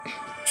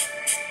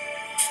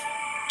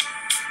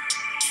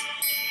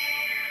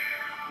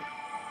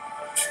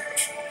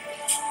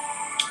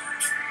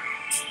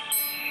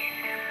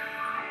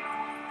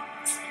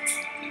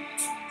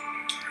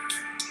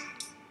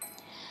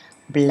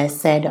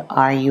Blessed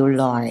are you,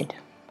 Lord,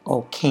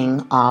 O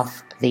King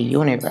of the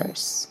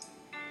universe.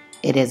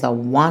 It is a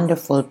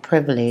wonderful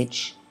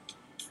privilege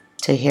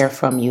to hear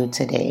from you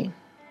today.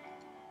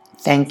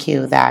 Thank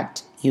you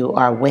that you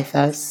are with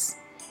us,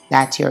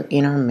 that you're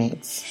in our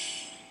midst.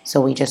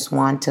 So we just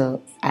want to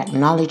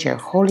acknowledge your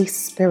Holy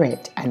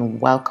Spirit and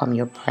welcome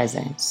your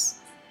presence.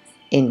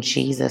 In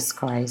Jesus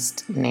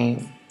Christ's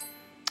name,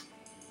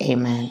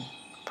 amen.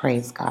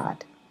 Praise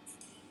God.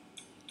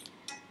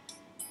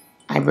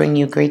 I bring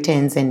you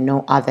greetings in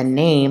no other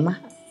name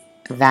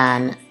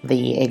than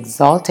the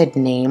exalted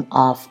name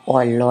of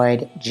our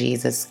Lord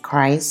Jesus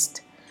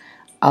Christ,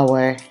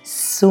 our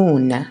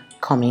soon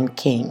coming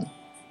King.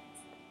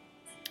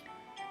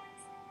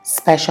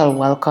 Special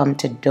welcome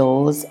to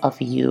those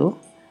of you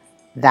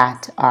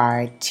that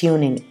are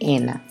tuning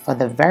in for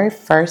the very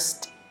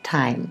first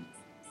time.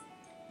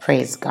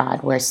 Praise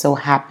God. We're so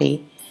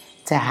happy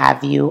to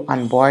have you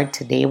on board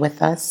today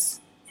with us.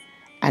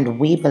 And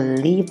we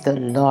believe the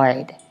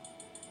Lord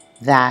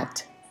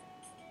that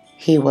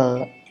He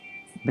will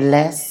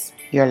bless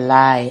your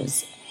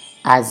lives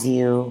as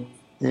you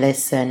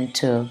listen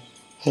to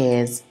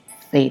His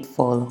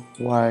faithful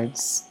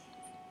words.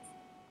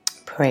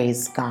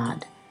 Praise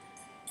God.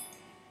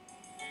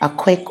 A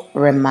quick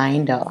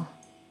reminder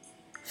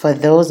for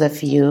those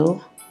of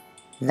you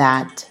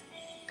that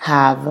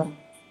have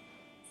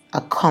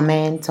a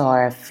comment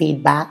or a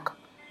feedback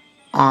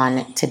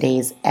on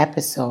today's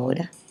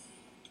episode,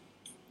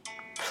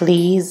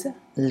 please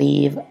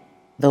leave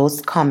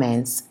those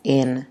comments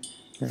in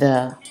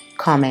the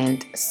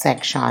comment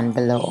section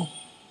below.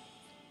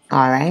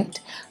 All right.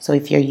 So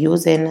if you're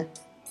using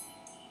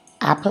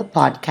Apple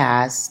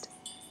Podcast,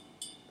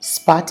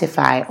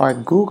 Spotify, or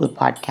Google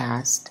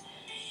Podcast,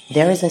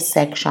 there is a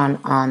section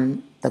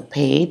on the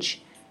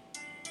page.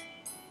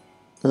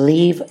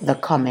 Leave the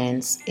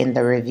comments in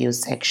the review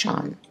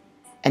section.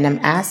 And I'm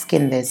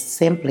asking this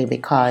simply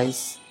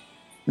because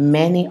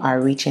many are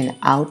reaching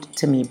out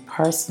to me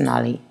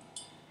personally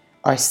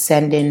or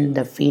sending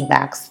the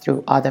feedbacks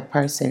through other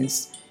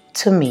persons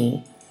to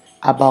me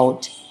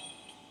about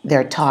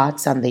their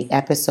thoughts on the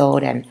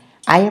episode, and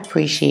I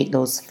appreciate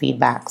those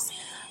feedbacks.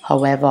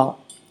 However,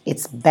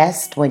 it's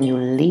best when you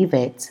leave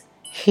it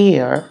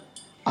here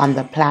on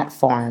the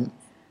platform,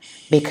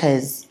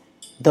 because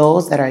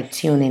those that are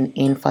tuning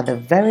in for the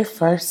very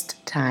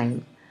first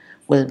time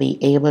will be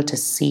able to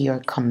see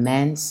your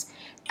comments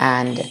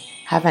and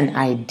have an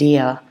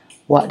idea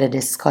what the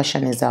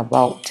discussion is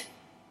about.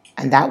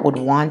 And that would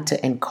want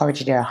to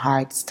encourage their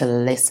hearts to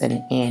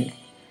listen in.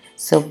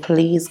 So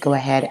please go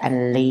ahead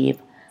and leave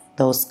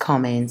those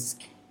comments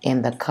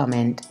in the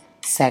comment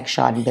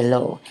section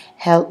below.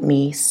 Help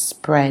me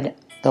spread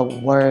the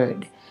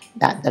word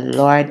that the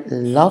Lord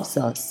loves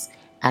us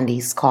and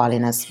He's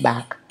calling us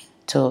back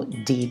to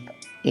deep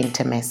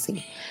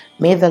intimacy.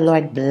 May the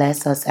Lord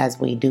bless us as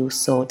we do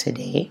so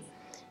today.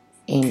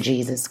 In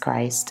Jesus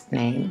Christ's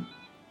name.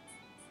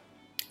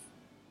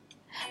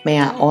 May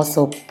I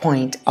also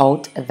point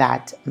out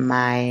that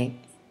my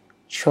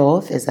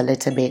throat is a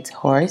little bit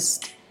hoarse,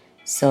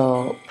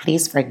 so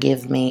please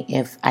forgive me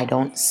if I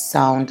don't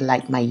sound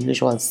like my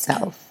usual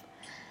self.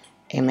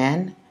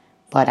 Amen.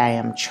 But I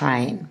am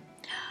trying.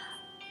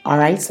 All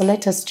right, so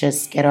let us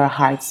just get our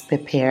hearts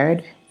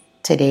prepared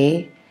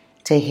today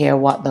to hear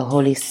what the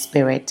Holy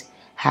Spirit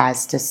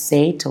has to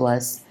say to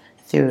us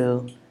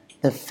through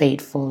the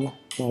faithful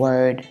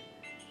word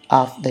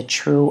of the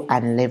true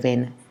and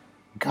living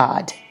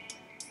God.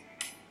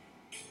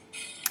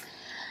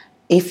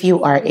 If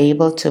you are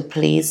able to,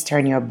 please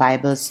turn your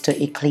Bibles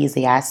to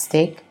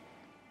Ecclesiastic.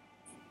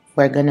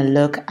 We're going to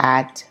look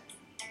at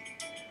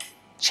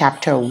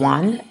chapter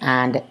 1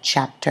 and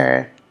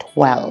chapter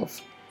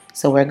 12.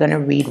 So we're going to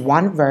read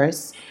one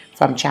verse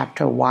from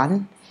chapter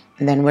 1,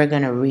 and then we're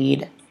going to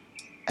read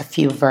a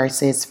few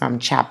verses from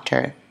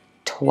chapter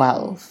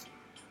 12.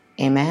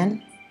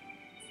 Amen.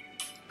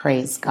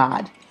 Praise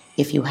God.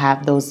 If you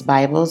have those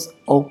Bibles,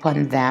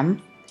 open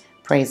them.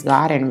 Praise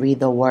God, and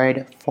read the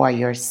word for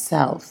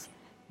yourself.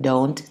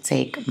 Don't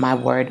take my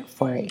word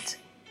for it.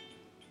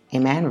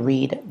 Amen.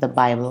 Read the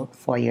Bible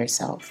for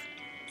yourself.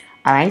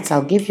 All right, so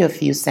I'll give you a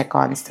few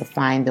seconds to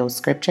find those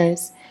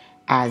scriptures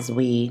as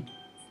we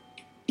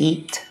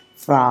eat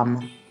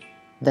from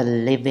the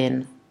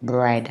living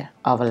bread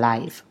of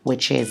life,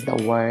 which is the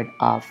word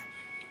of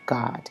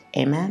God.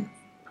 Amen.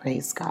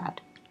 Praise God.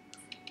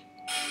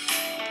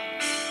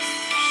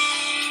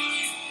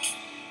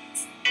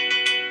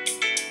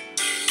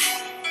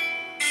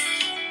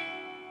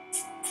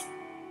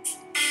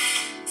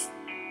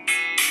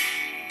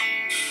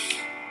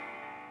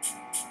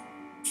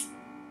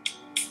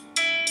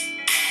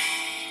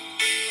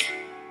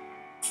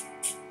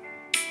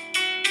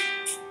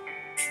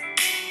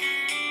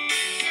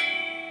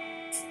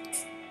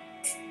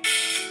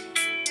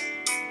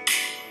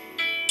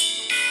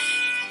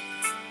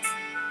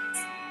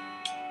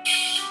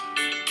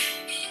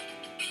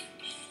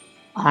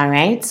 All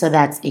right, so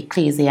that's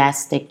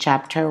Ecclesiastic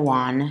chapter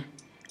 1.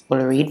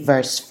 We'll read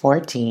verse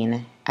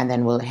 14 and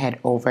then we'll head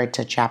over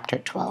to chapter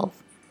 12.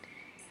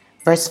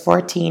 Verse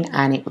 14,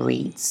 and it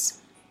reads,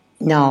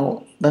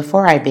 now,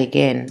 before I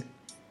begin,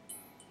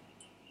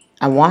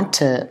 I want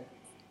to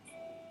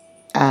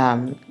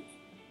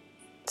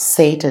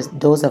say to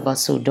those of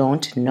us who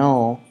don't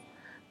know,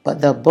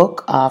 but the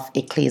book of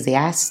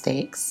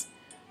Ecclesiastes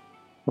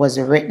was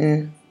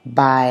written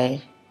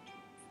by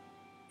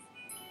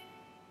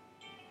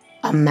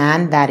a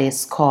man that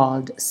is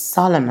called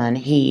Solomon.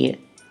 He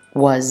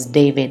was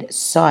David's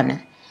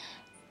son,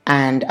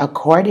 and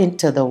according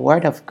to the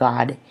word of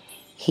God,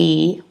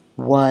 he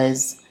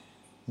was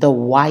the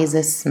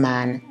wisest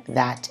man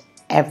that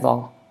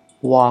ever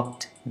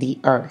walked the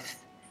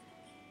earth.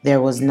 There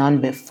was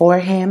none before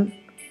him,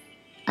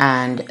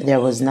 and there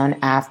was none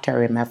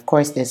after him. Of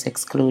course, this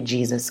excludes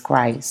Jesus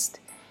Christ,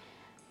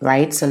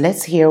 right? So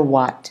let's hear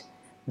what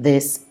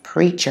this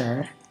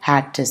preacher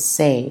had to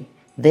say,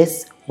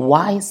 this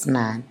wise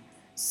man,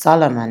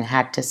 Solomon,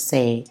 had to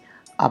say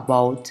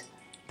about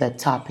the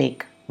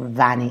topic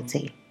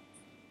vanity.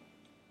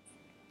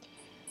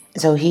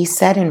 So he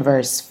said in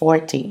verse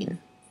 14,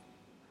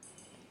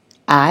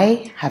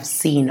 I have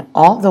seen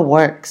all the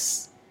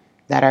works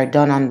that are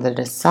done under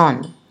the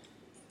sun,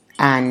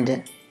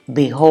 and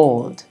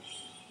behold,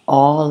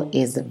 all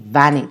is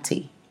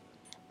vanity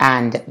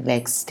and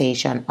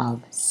vexation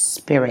of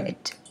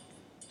spirit.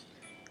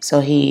 So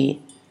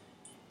he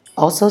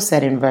also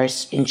said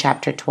in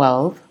chapter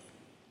 12,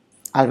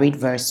 I'll read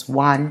verse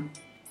 1.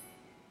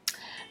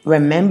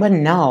 Remember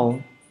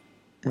now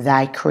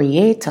thy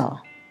Creator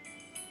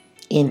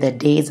in the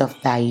days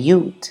of thy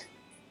youth,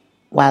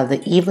 while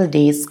the evil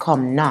days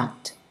come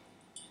not,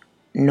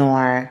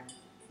 nor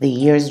the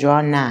years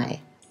draw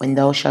nigh, when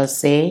thou shalt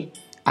say,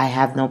 I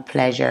have no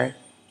pleasure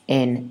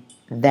in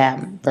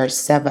them. Verse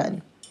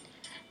 7.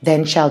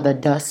 Then shall the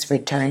dust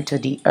return to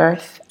the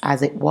earth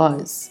as it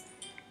was,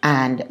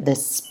 and the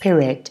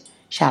spirit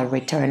shall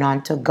return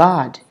unto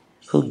God,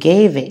 who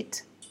gave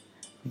it.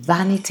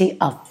 Vanity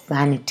of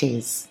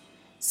vanities,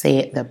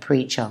 saith the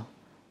preacher.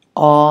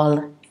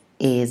 All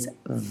is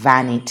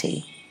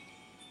vanity.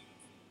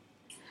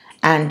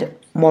 And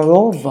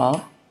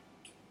moreover,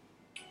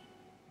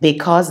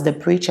 because the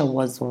preacher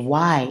was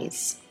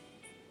wise,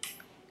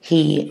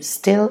 he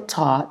still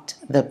taught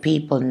the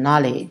people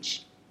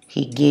knowledge.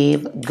 He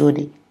gave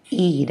good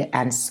heed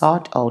and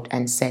sought out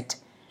and set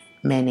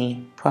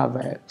many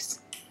proverbs.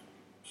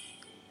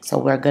 So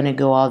we're going to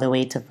go all the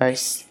way to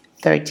verse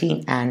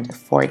 13 and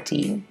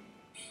 14.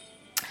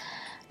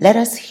 Let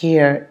us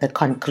hear the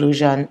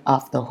conclusion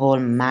of the whole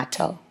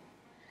matter.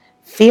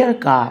 Fear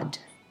God,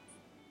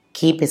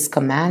 keep his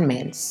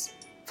commandments,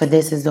 for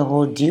this is the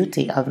whole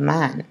duty of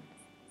man.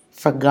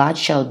 For God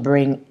shall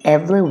bring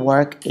every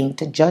work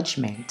into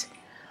judgment,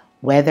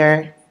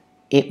 whether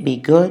it be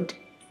good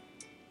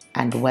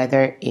and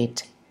whether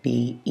it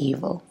be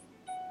evil.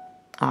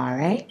 All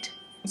right?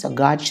 So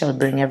God shall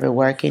bring every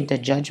work into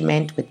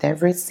judgment with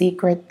every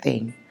secret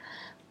thing,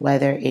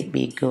 whether it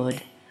be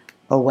good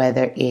or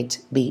whether it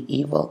be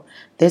evil.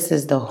 This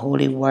is the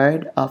holy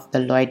word of the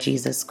Lord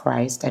Jesus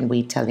Christ, and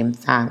we tell him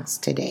thanks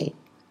today.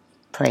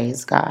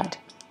 Praise God.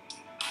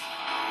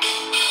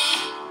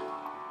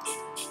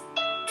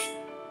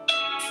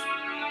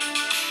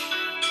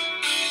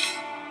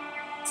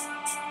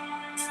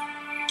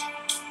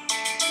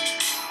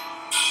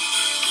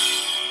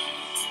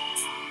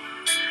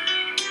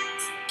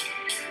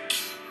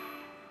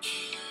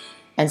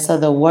 And so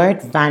the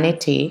word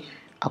vanity,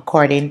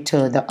 according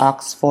to the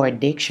Oxford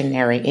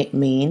Dictionary, it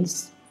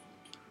means,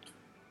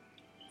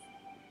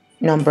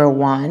 number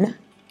one,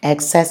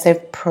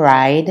 excessive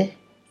pride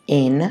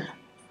in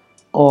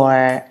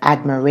or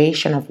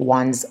admiration of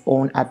one's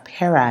own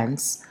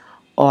appearance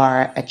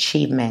or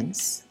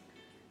achievements.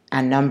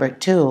 And number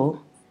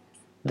two,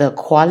 the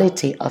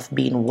quality of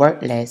being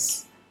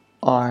worthless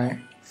or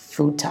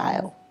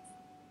futile.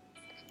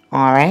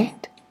 All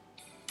right?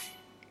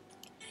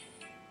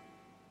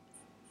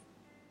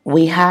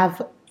 We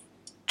have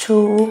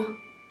two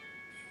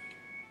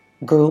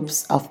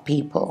groups of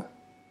people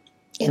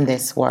in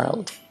this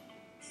world: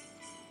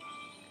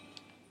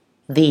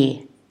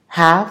 the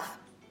have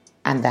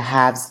and the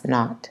haves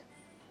not.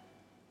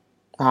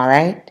 All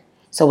right?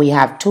 So we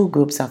have two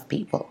groups of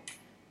people: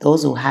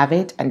 those who have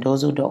it and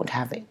those who don't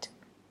have it.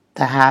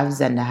 The haves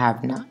and the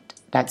have not.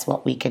 That's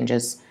what we can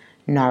just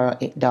narrow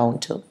it down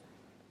to.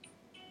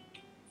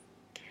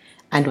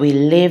 And we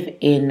live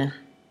in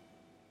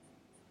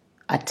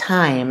a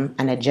time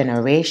and a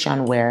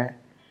generation where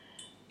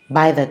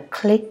by the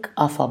click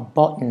of a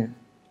button,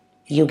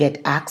 you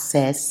get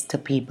access to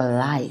people's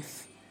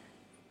life,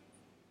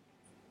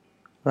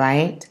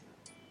 right?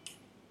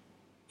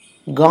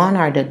 Gone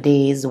are the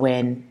days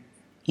when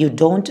you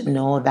don't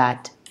know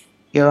that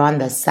you're on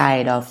the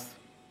side of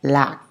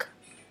lack.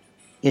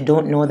 You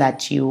don't know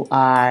that you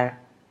are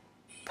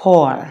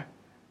poor.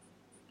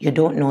 You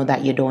don't know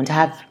that you don't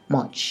have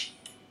much.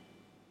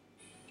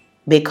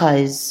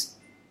 Because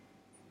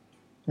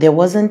there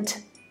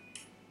wasn't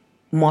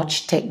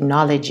much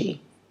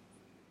technology,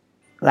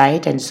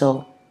 right? And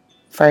so,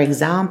 for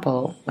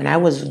example, when I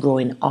was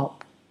growing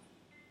up,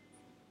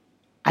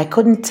 I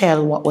couldn't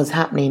tell what was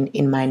happening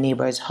in my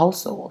neighbor's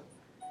household,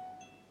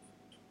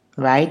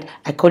 right?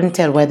 I couldn't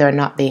tell whether or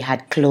not they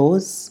had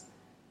clothes.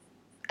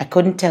 I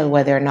couldn't tell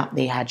whether or not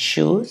they had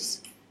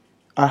shoes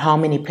or how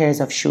many pairs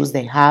of shoes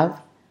they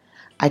have.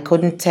 I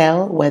couldn't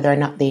tell whether or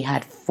not they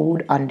had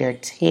food on their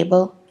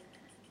table,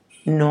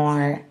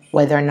 nor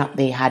whether or not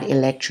they had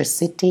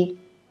electricity,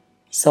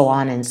 so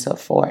on and so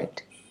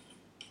forth.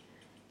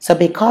 So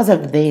because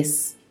of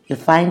this, you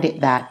find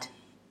it that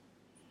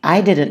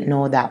I didn't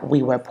know that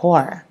we were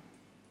poor,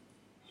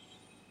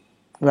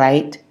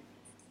 right?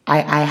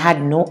 I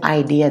had no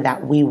idea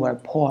that we were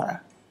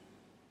poor.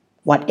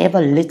 Whatever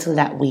little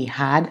that we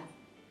had,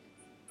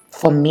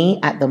 for me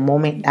at the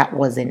moment, that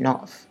was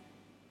enough.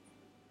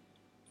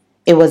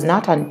 It was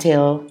not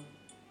until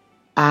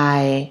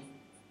I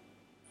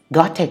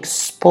got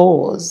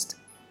exposed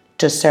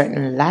to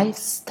certain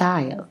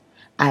lifestyle,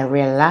 I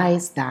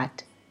realized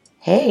that,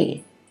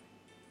 hey,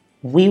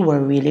 we were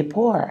really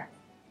poor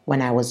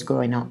when I was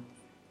growing up.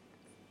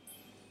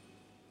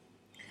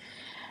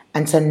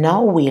 And so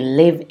now we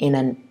live in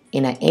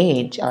an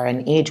age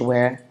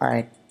where, or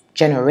a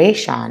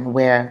generation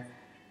where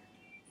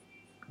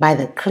by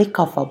the click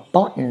of a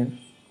button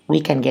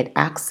we can get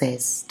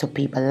access to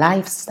people's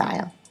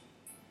lifestyle.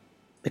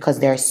 Because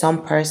there are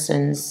some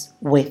persons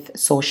with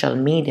social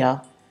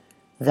media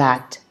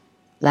that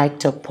like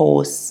to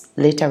post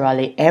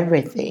literally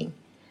everything.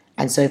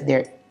 And so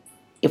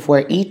if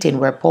we're eating,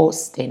 we're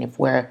posting. If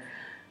we're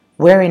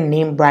wearing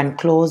name brand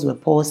clothes, we're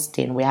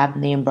posting. We have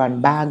name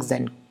brand bags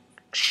and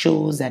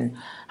shoes and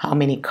how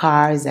many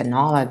cars and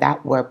all of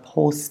that, we're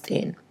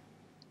posting.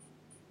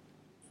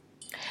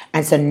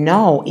 And so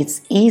now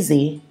it's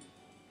easy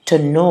to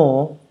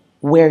know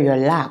where you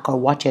lack or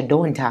what you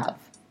don't have,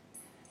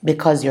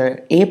 because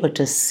you're able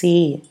to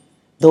see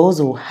those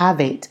who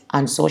have it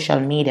on social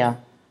media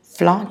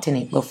flaunting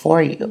it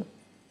before you.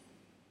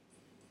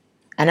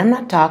 And I'm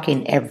not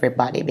talking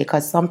everybody,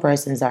 because some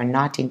persons are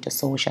not into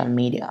social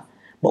media.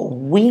 But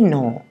we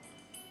know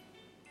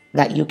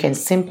that you can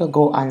simply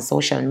go on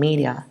social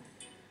media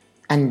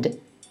and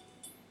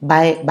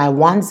by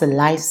one's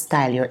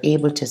lifestyle, you're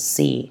able to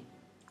see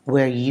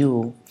where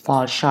you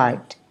fall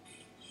short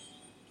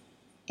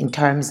in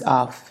terms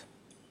of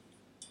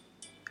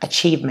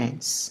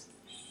achievements.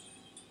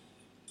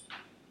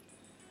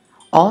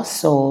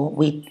 Also,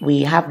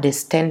 we have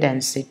this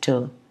tendency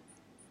to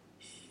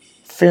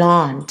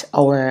flaunt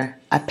our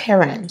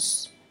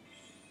appearance.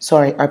 So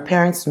our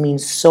appearance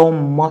means so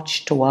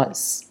much to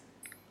us.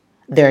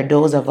 There are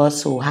those of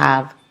us who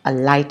have a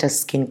lighter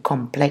skin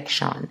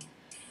complexion,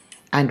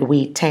 and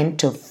we tend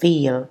to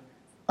feel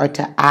or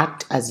to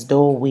act as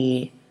though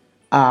we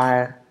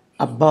are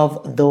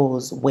above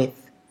those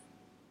with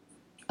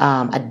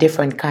a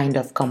different kind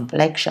of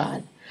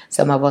complexion.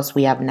 Some of us,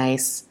 we have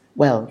nice,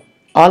 well,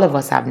 all of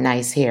us have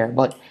nice hair,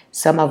 but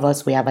some of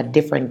us, we have a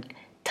different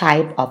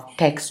type of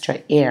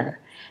texture hair,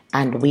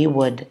 and we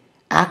would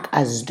act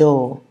as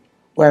though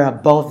we're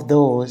above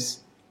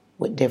those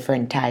with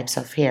different types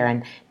of hair.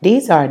 And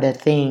these are the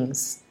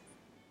things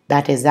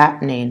that is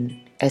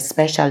happening,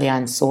 especially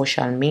on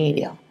social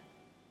media.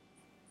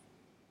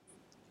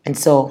 And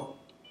so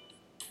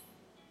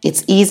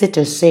it's easy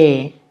to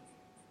say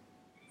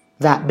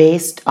that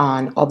based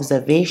on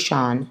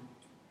observation,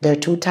 there are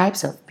two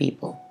types of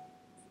people.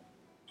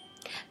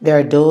 There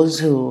are those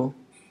who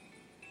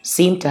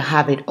seem to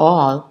have it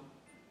all,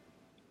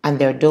 and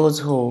there are those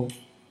who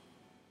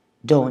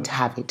don't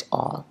have it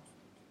all.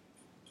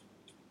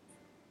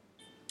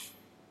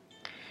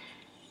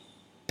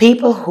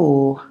 People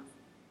who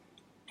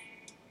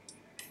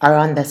are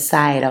on the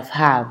side of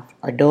have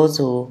are those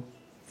who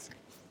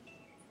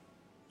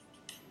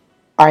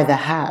are the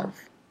have,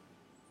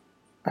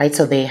 right?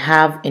 So they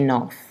have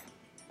enough.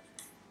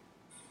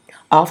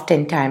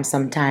 Oftentimes,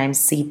 sometimes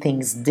see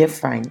things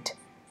different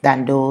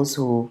than those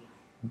who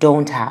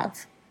don't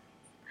have.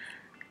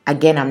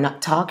 Again, I'm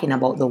not talking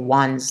about the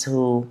ones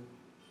who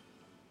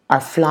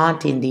are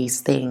flaunting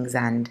these things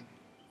and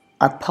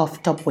are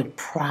puffed up with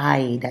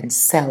pride and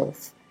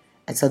self.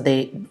 And so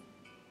they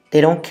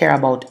don't care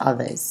about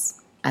others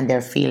and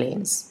their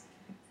feelings.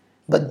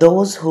 But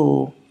those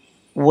who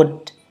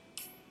would,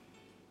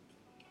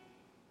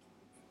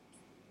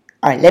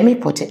 all right, let me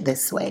put it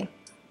this way.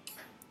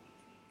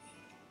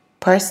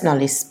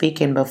 Personally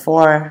speaking,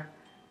 before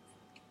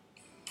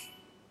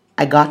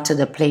I got to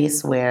the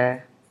place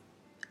where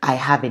I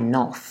have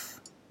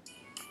enough,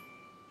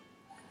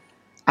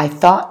 I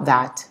thought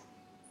that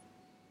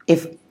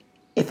if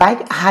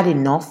I had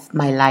enough,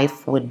 my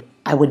life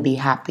I would be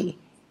happy.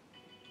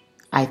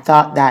 I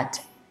thought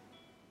that,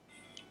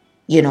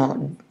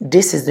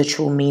 this is the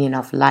true meaning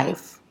of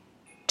life,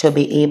 to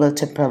be able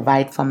to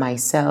provide for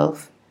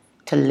myself,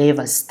 to live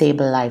a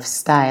stable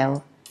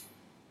lifestyle,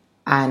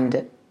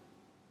 and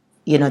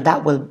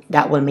that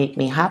will make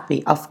me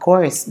happy. Of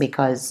course,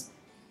 because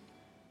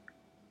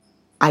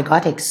I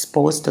got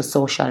exposed to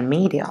social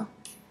media,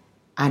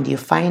 and you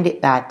find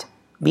it that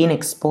being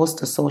exposed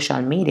to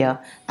social media,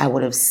 I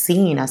would have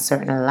seen a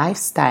certain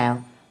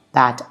lifestyle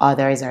that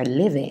others are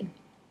living.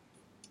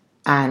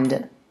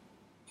 And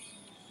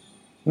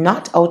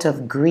not out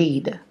of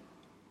greed,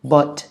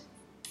 but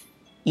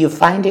you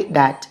find it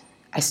that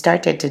I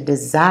started to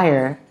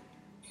desire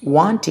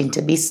wanting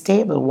to be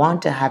stable,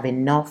 want to have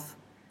enough.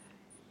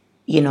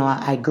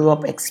 I grew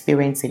up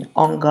experiencing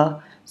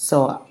hunger,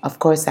 so of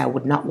course I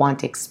would not want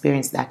to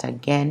experience that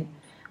again.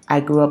 I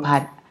grew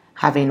up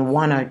having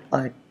one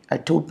or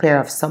two pair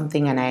of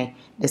something, and I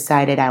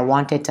decided I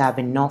wanted to have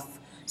enough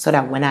so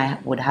that when I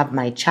would have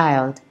my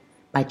child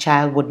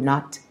would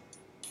not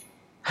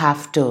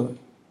have to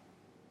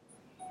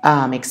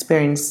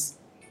experience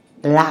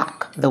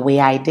lack the way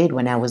I did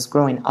when I was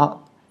growing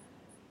up.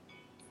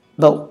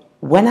 But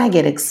when I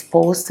get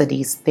exposed to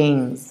these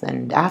things,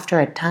 and after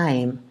a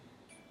time,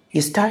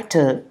 you start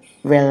to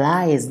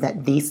realize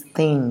that these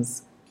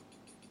things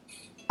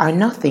are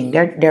nothing.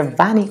 They're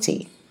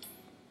vanity.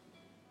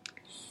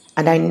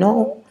 And I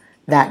know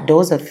that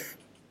those of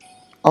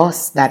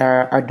us that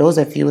are, or those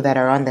of you that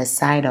are on the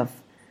side of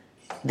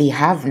the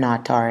have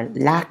not or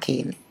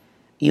lacking,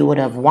 you would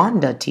have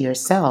wondered to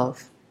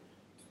yourself,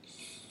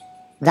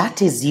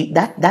 that's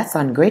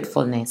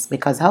ungratefulness,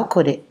 because how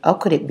could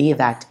it be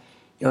that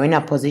you're in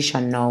a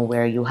position now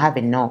where you have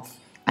enough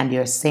and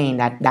you're saying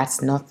that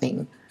that's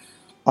nothing,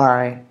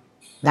 or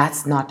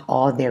that's not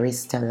all there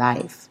is to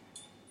life?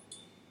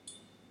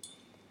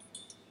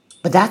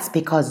 But that's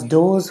because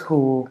those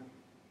who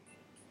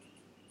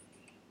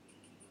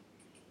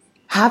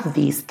have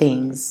these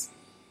things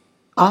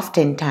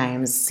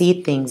oftentimes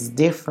see things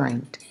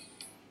different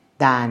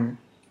than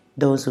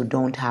those who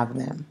don't have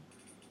them.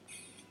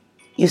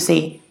 You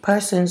see,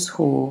 persons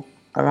who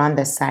are on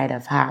the side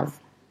of have,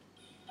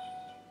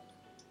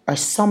 or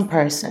some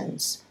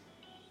persons,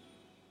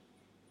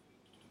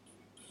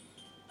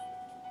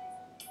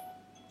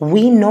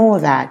 we know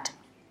that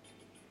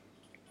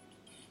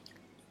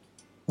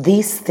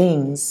these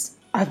things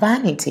are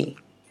vanity.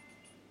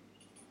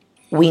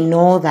 We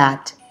know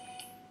that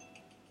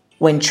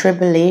when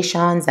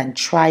tribulations and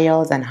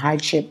trials and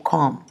hardship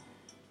come,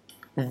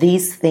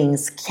 these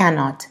things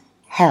cannot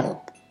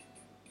help.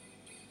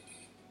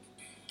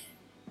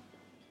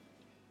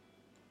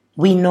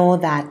 We know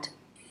that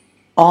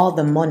all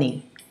the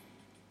money,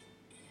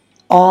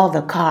 all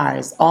the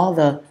cars, all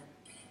the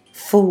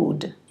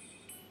food,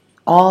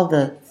 all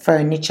the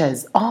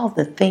furnitures, all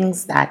the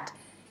things that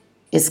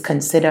is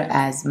considered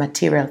as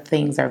material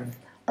things or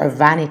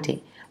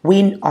vanity.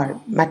 We are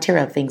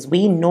material things.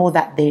 We know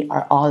that they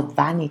are all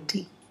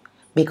vanity,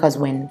 because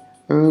when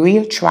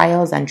real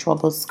trials and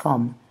troubles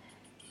come,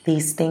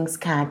 these things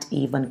can't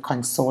even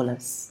console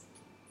us.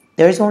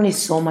 There is only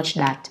so much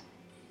that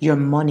your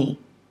money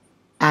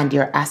and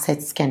your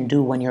assets can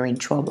do when you're in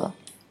trouble.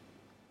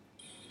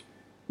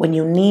 When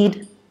you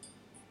need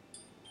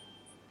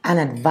an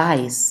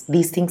advice,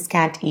 these things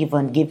can't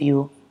even give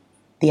you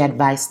the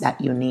advice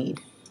that you need.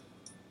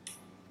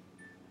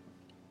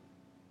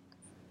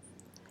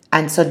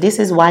 And so this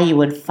is why you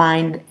would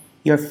find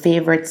your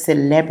favorite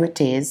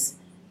celebrities,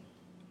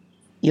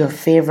 your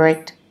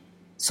favorite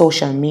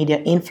social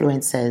media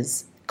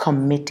influencers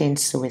committing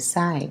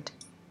suicide.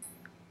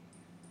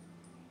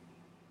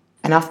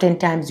 And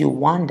oftentimes you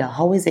wonder,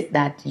 how is it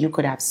that you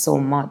could have so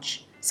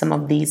much? Some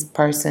of these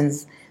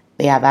persons,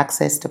 they have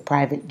access to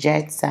private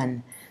jets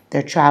and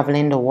they're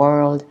traveling the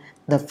world,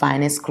 the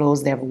finest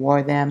clothes, they've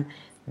wore them.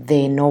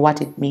 They know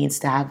what it means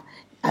to have,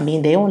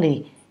 they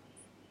only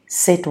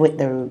sit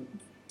with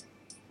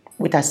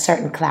a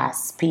certain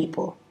class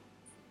people.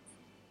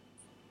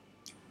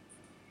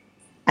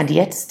 And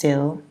yet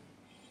still,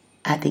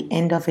 at the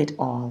end of it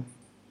all,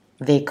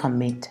 they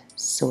commit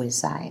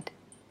suicide.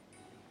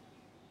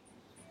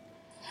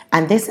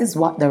 And this is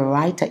what the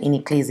writer in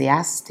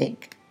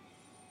Ecclesiastic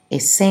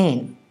is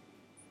saying.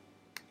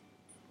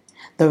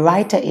 The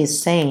writer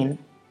is saying,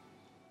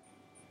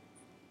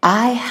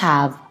 I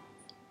have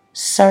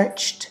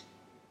searched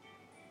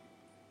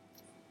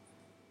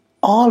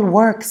all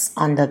works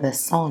under the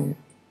sun.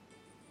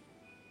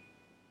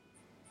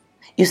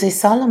 You see,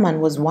 Solomon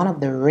was one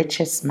of the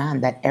richest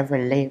men that ever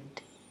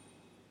lived.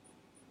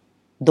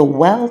 The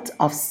wealth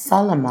of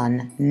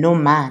Solomon no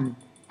man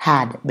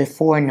had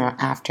before nor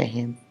after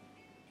him.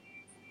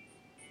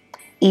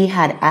 He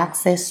had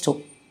access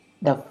to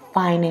the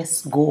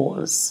finest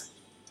golds.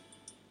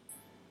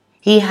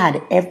 He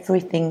had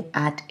everything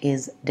at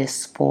his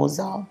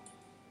disposal.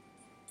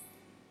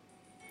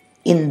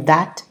 In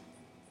that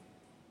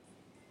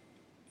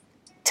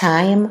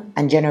time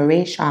and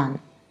generation,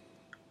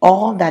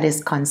 all that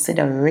is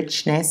considered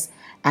richness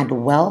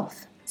and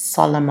wealth,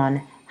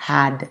 Solomon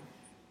had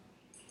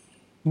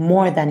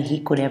more than he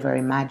could ever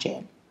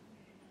imagine.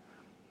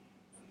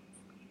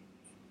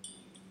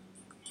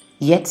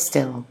 Yet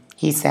still,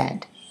 he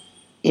said,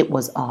 it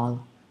is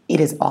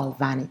all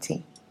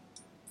vanity.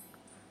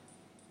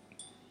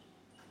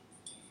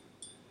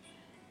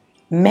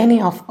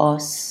 Many of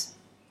us,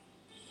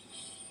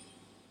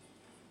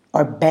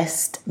 our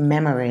best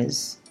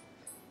memories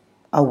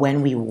are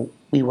when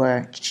we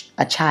were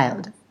a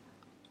child.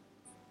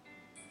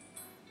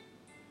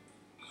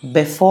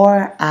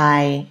 Before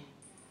I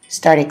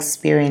start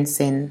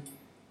experiencing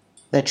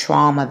the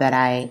trauma that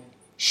I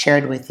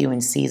shared with you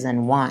in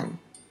season 1.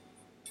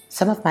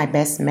 Some of my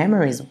best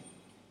memories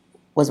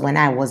was when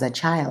I was a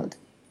child,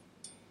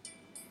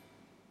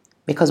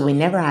 because we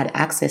never had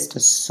access to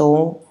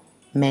so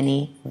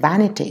many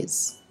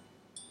vanities.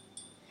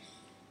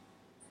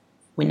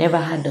 We never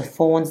had the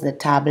phones, the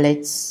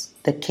tablets,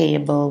 the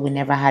cable. We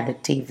never had the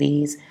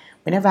TVs.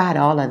 We never had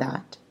all of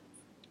that.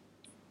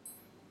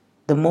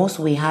 The most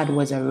we had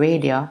was a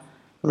radio,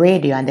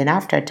 and then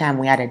after a time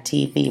we had a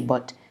TV,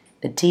 but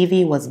the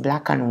TV was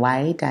black and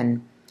white,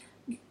 and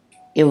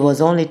it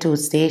was only 2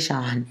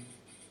 stations.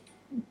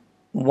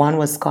 One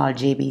was called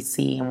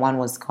JBC and one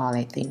was called,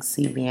 I think,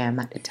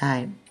 CBM at the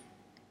time.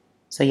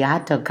 So you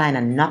had to kind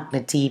of knock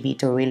the TV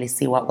to really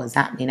see what was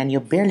happening, and you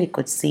barely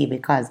could see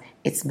because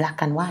it's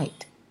black and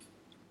white.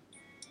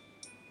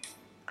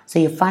 So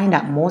you find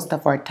that most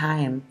of our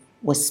time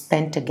was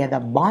spent together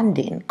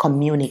bonding,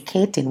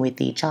 communicating with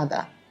each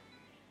other.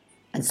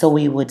 And so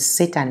we would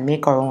sit and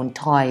make our own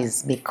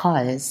toys,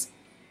 because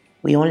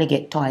we only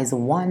get toys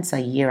once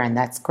a year, and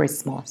that's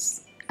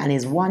Christmas. And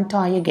it's one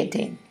toy you're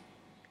getting.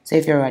 So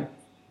if you're a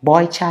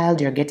boy child,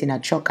 you're getting a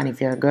truck, and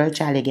if you're a girl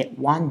child, you get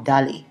one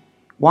dolly,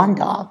 one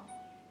doll.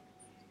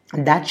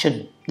 And that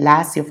should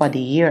last you for the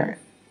year.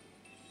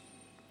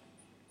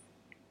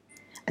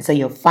 And so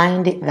you'll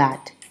find it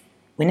that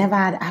we never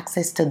had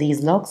access to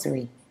these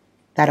luxury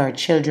that our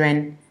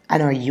children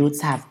and our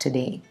youths have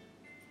today.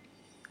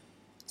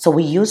 So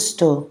we used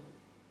to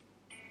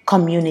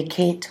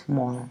communicate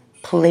more,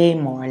 play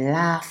more,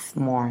 laugh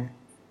more,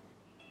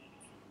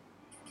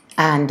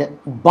 and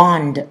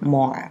bond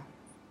more,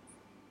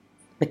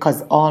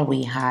 because all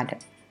we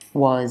had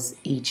was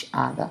each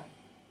other.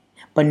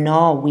 But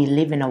now we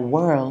live in a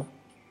world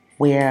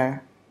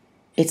where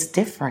it's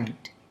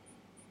different.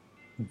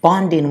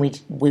 Bonding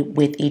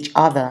with each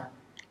other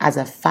as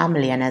a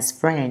family and as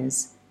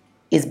friends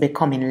is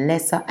becoming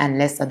lesser and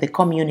lesser. The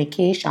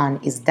communication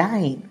is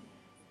dying.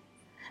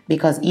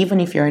 Because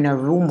even if you're in a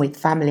room with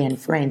family and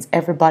friends,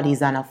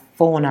 everybody's on a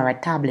phone or a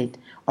tablet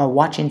or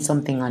watching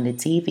something on the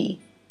TV.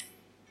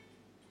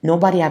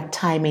 Nobody have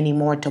time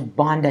anymore to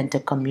bond and to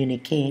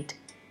communicate,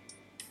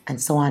 and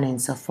so on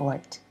and so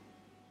forth.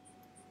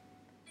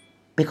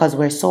 Because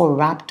we're so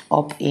wrapped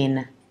up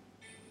in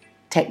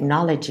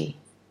technology,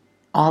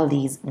 all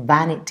these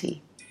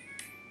vanity.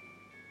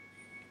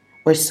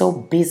 We're so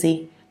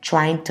busy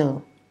trying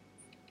to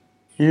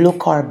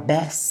look our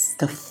best,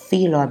 to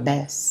feel our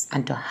best,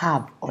 and to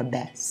have our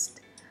best.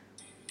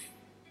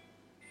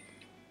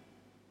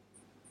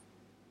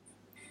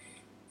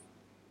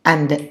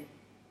 And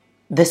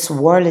this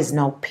world is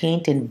now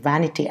painting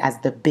vanity as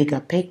the bigger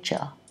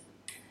picture.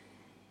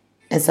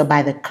 And so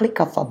by the click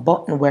of a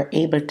button, we're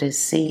able to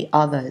see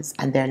others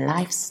and their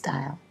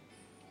lifestyle.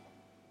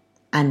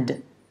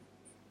 And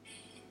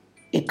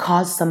it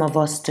caused some of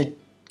us to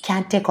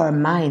can't take our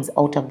minds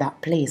out of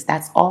that place.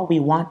 That's all we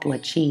want to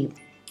achieve.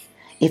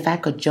 If I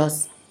could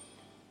just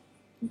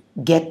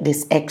get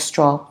this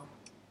extra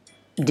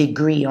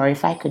degree, or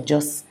if I could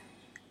just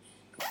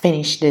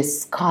finish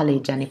this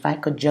college, and if I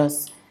could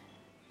just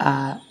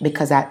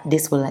because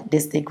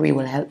this degree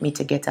will help me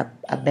to get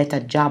a better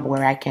job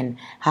where I can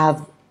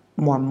have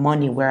more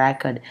money, where I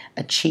could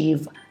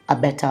achieve a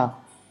better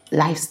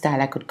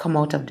lifestyle. I could come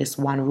out of this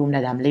one room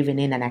that I'm living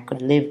in, and I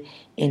could live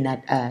in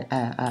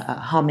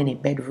a how many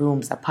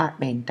bedrooms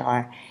apartment,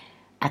 or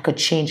I could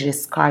change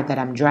this car that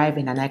I'm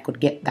driving, and I could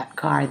get that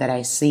car that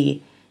I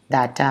see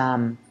that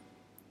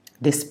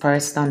this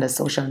person on the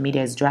social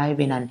media is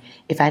driving, and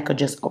if I could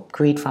just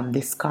upgrade from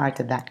this car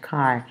to that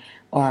car,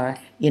 or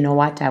you know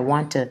what, I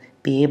want to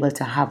be able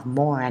to have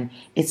more. And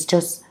it's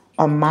just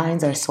our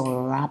minds are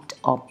so wrapped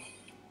up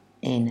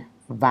in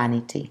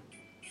vanity,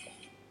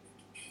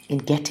 in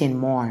getting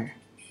more,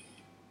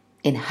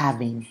 in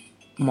having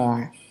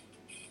more.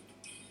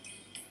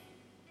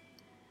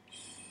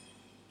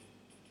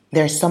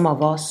 There's some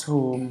of us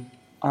who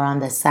are on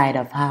the side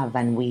of have,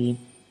 and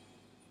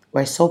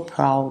we're so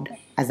proud,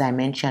 as I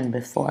mentioned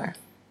before.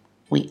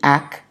 We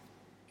act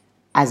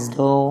as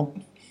though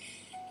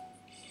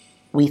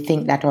we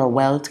think that our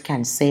wealth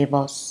can save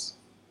us.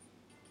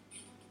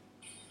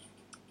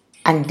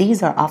 And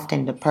these are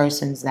often the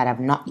persons that have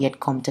not yet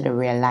come to the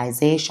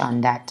realization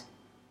that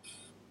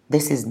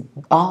this is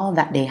all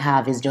that they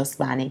have is just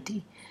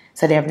vanity.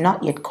 So they have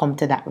not yet come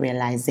to that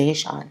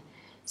realization.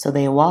 So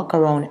they walk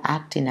around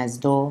acting as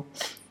though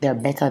they're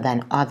better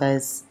than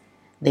others.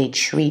 They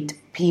treat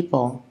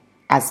people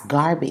as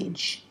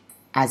garbage,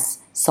 as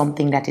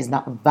something that is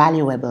not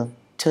valuable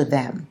to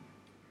them.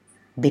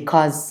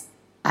 Because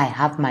I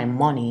have my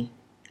money,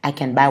 I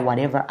can buy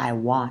whatever I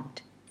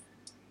want.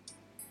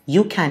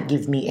 You can't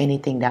give me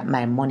anything that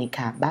my money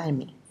can't buy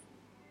me.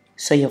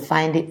 So you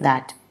find it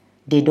that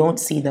they don't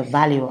see the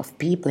value of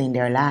people in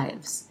their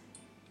lives.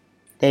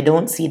 They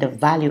don't see the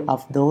value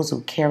of those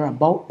who care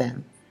about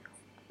them.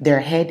 Their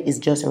head is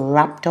just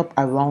wrapped up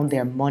around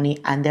their money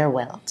and their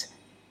wealth.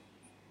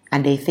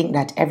 And they think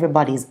that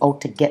everybody is out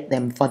to get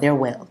them for their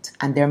wealth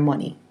and their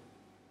money.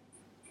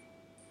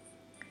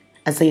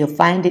 And so you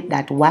find it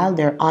that while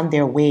they're on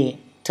their way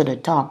to the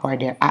top, or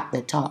they're at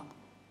the top,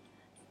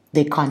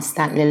 They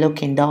constantly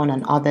looking down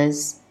on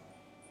others.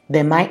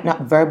 They might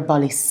not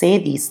verbally say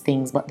these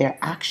things, but their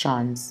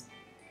actions,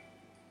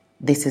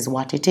 this is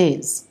what it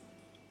is.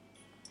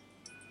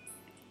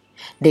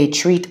 They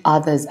treat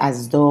others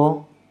as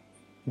though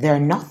they're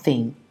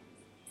nothing.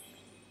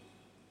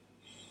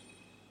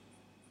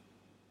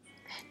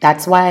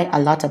 That's why a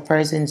lot of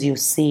persons you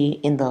see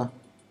in the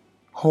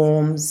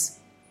homes,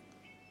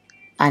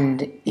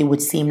 and it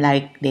would seem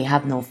like they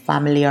have no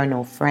family or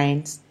no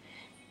friends.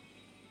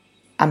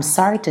 I'm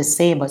sorry to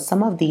say, but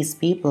some of these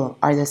people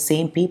are the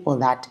same people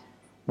that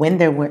when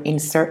they were in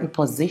certain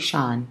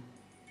position,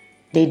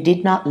 they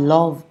did not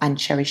love and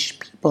cherish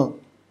people.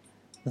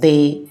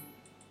 They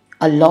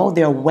allow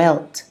their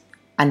wealth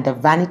and the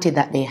vanity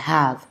that they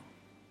have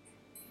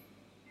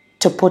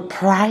to put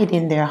pride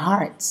in their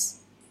hearts,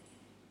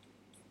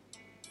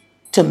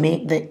 to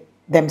make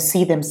them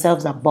see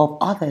themselves above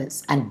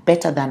others and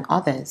better than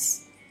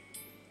others,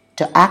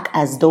 to act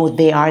as though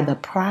they are the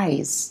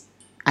prize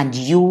and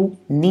you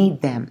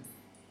need them.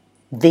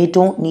 They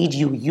don't need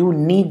you, you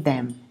need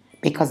them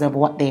because of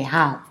what they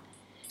have.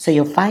 So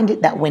you'll find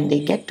it that when they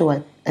get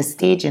to a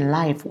stage in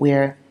life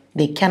where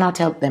they cannot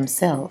help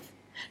themselves,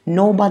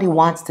 nobody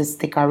wants to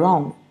stick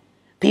around.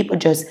 People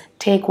just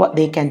take what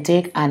they can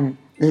take and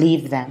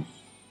leave them.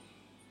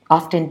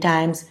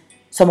 Oftentimes,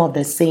 some of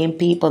the same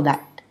people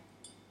that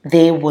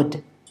they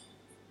would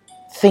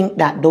think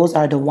that those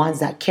are the ones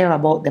that care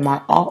about them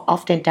are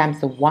oftentimes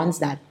the ones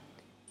that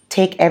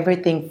take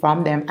everything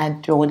from them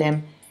and throw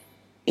them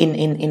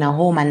in a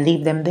home and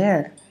leave them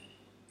there.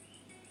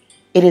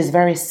 It is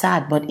very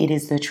sad, but it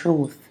is the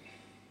truth.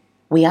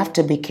 We have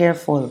to be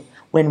careful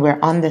when we're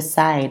on the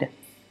side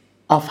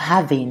of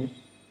having.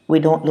 We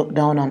don't look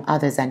down on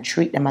others and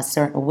treat them a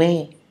certain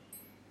way.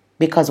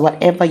 Because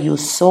whatever you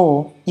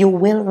sow, you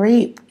will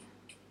reap.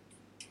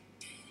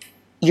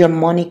 Your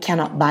money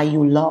cannot buy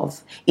you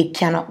love. It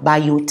cannot buy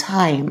you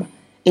time.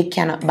 It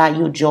cannot buy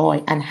you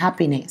joy and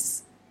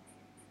happiness.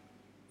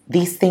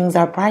 These things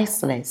are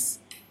priceless.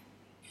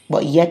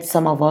 But yet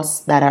some of us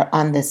that are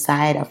on the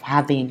side of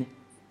having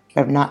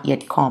have not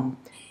yet come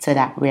to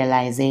that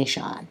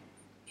realization.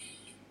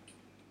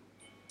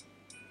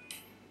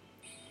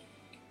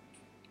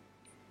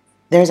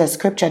 There's a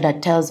scripture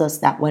that tells us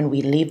that when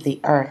we leave the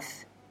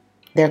earth,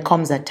 there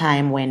comes a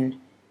time when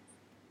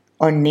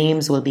our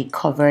names will be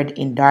covered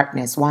in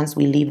darkness. Once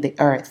we leave the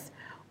earth,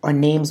 our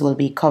names will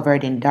be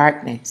covered in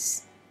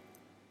darkness.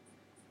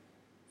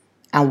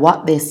 And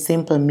what this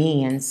simply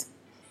means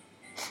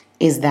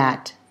is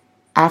that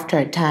after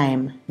a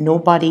time,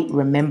 nobody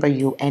remember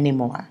you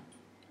anymore.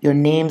 Your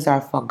names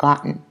are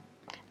forgotten.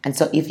 And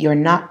so if you're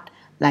not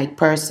like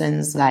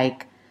persons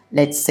like,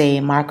 let's say,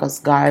 Marcus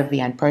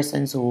Garvey and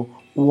persons who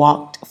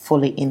walked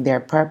fully in their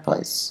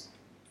purpose,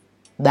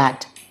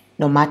 that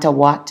no matter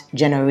what,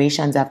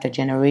 generations after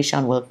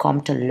generation will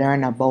come to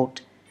learn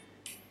about,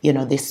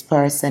 this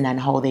person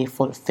and how they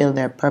fulfill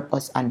their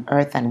purpose on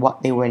earth and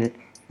what they were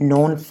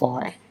known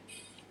for.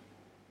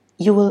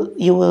 You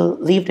will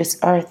leave this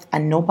earth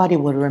and nobody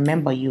will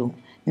remember you.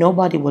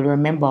 Nobody will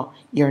remember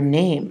your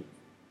name.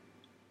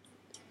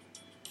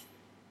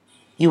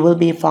 You will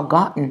be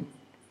forgotten.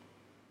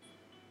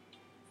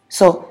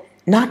 So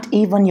not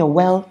even your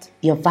wealth,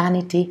 your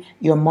vanity,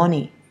 your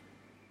money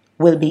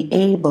will be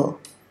able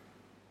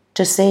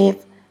to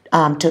save,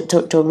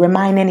 to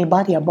remind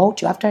anybody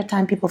about you. After a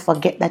time, people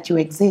forget that you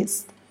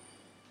exist.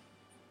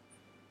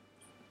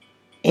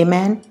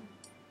 Amen?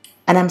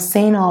 And I'm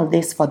saying all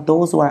this for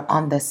those who are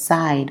on the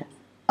side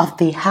of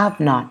the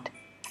have-not.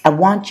 I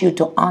want you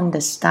to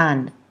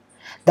understand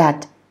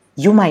that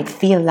you might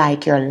feel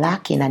like you're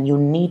lacking and you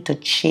need to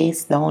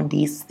chase down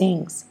these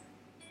things.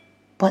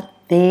 But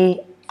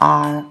they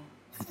are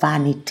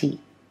vanity.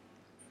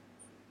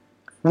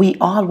 We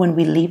all, when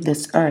we leave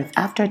this earth,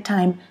 after a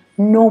time,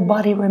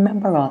 nobody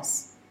remember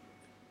us.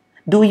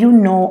 Do you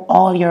know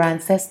all your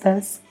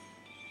ancestors?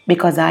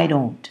 Because I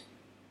don't.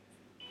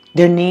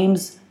 Their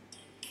names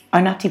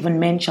are not even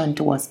mentioned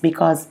to us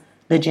because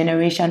the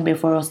generation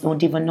before us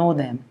don't even know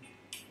them.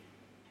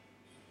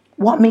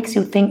 What makes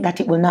you think that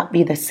it will not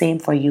be the same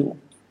for you?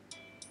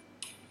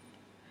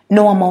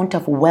 No amount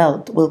of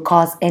wealth will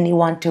cause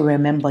anyone to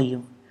remember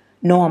you.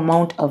 No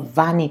amount of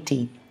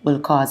vanity will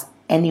cause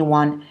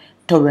anyone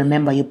to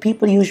remember you.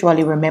 People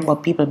usually remember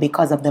people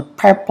because of the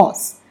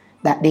purpose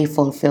that they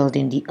fulfilled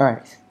in the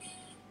earth.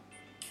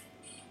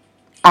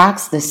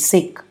 Ask the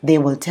sick, they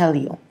will tell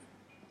you.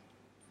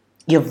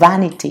 Your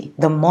vanity,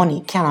 the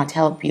money cannot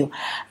help you.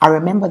 I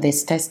remember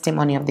this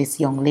testimony of this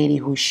young lady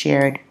who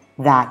shared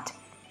that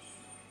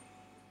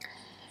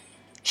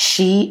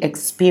she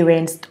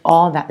experienced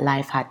all that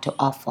life had to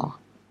offer.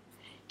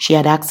 She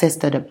had access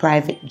to the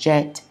private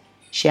jet.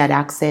 She had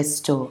access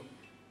to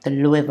the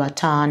Louis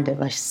Vuitton, the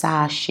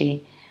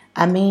Versace.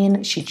 I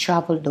mean, she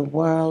traveled the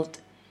world.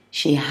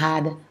 She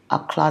had a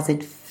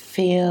closet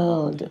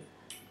filled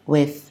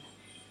with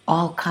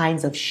all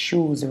kinds of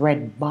shoes,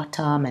 red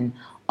bottom, and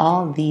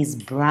all these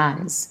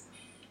brands.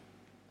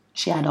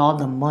 She had all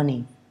the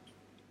money.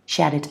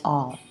 She had it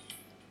all.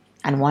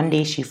 And one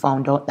day she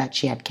found out that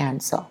she had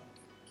cancer.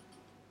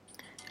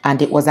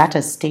 And it was at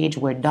a stage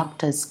where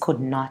doctors could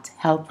not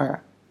help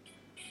her.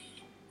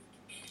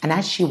 And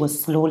as she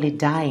was slowly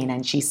dying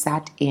and she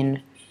sat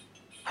in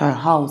her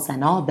house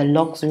and all the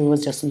luxury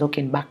was just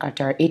looking back at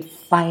her, it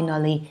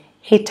finally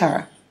hit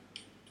her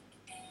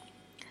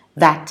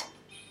that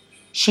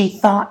she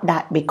thought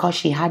that because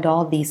she had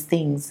all these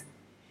things,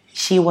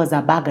 she was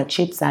a bag of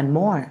chips and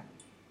more.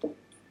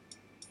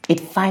 It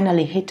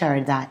finally hit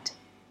her that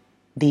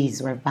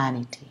these were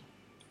vanity.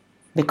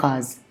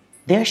 Because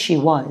there she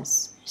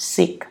was,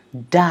 sick,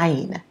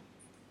 dying,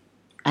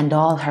 and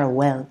all her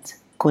wealth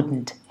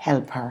couldn't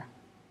help her.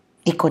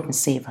 It couldn't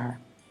save her.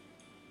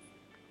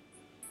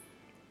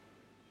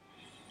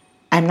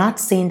 I'm not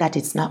saying that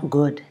it's not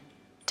good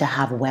to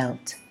have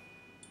wealth.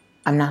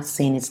 I'm not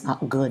saying it's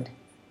not good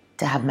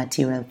to have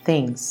material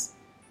things.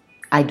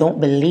 I don't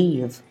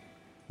believe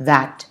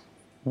that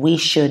we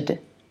should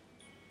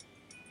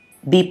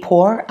be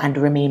poor and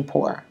remain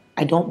poor.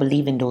 I don't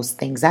believe in those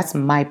things. That's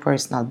my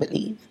personal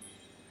belief.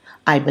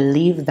 I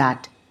believe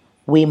that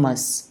we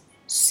must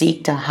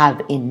seek to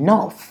have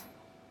enough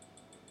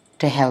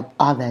to help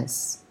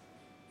others.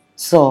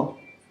 So,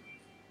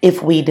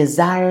 if we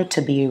desire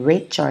to be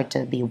rich or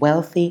to be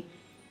wealthy,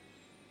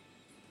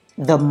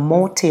 the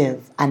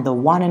motive and the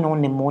one and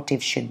only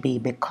motive should be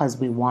because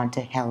we want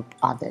to help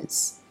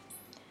others.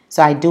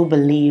 So I do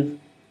believe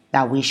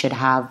that we should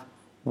have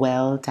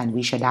wealth and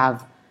we should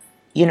have,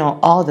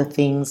 all the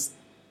things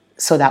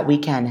so that we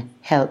can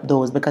help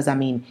those. Because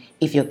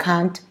if you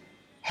can't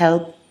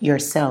help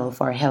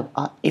yourself or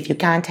if you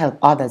can't help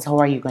others, how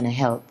are you going to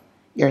help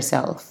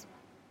yourself?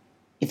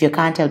 If you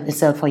can't help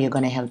yourself, how are you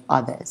going to help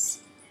others?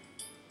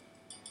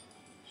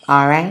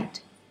 All right?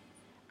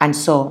 And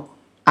so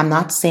I'm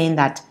not saying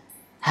that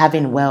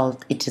having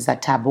wealth, it is a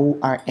taboo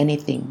or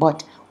anything,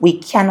 but we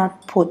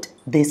cannot put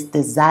this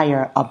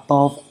desire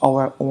above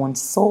our own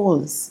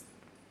souls.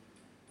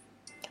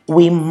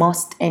 We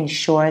must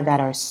ensure that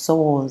our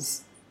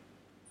souls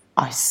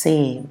are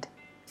saved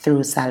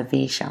through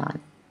salvation.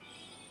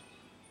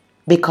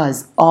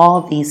 Because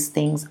all these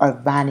things are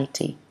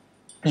vanity.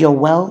 Your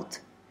wealth,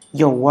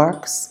 your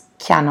works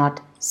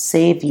cannot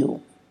save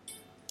you.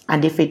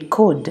 And if it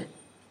could,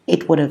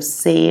 it would have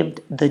saved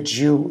the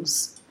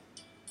Jews.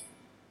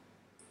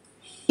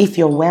 If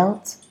your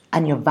wealth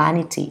and your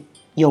vanity,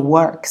 your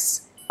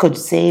works could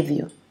save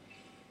you,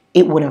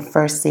 it would have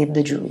first saved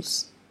the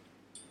Jews.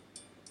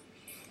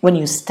 When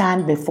you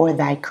stand before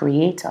thy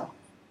Creator,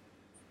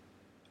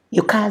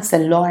 you can't say,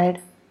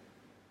 Lord,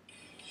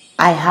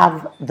 I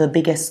have the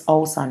biggest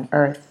house on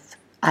earth.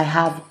 I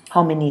have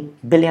how many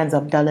billions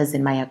of dollars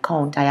in my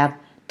account? I have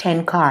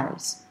 10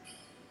 cars.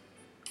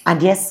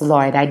 And yes,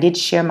 Lord, I did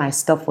share my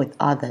stuff with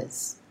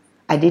others.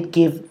 I did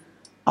give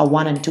a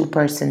 1 and 2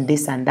 person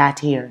this and that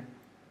here.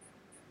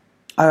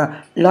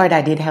 Or, Lord,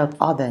 I did help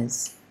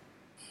others.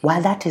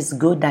 While that is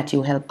good that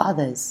you help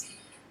others,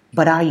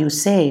 but are you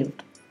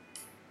saved?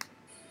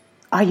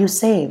 Are you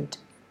saved?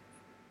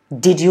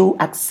 Did you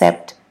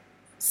accept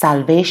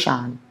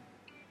salvation?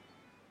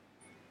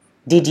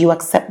 Did you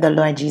accept the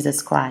Lord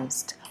Jesus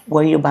Christ?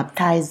 Were you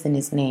baptized in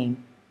His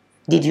name?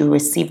 Did you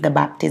receive the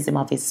baptism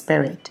of His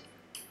Spirit?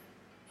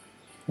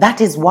 That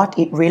is what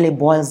it really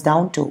boils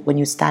down to when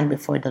you stand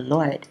before the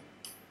Lord.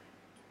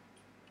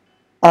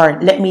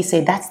 Or let me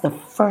say, that's the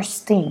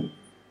first thing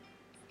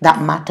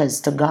that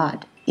matters to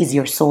God, is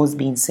your souls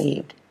being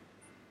saved.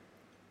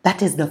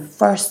 That is the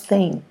first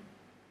thing.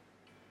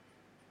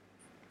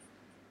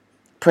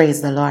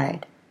 Praise the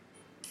Lord.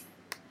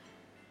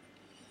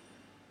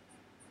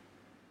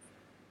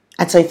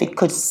 And so if it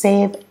could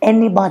save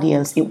anybody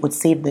else, it would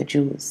save the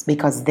Jews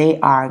because they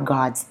are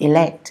God's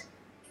elect.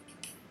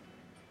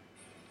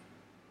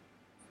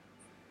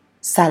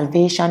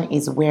 Salvation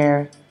is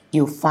where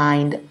you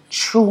find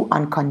true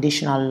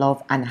unconditional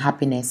love and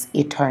happiness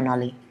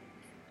eternally.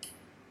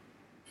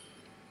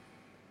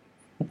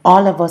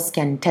 All of us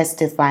can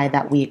testify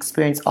that we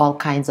experience all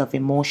kinds of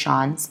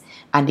emotions,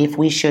 and if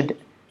we should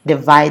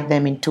divide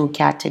them in 2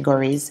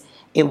 categories,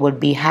 it would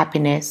be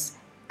happiness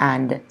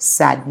and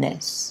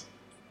sadness.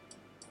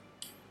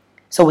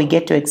 So we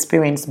get to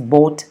experience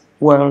both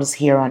worlds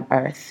here on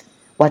earth.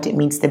 What it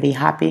means to be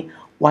happy,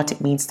 what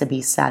it means to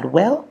be sad.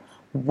 Well,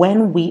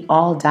 when we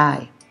all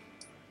die,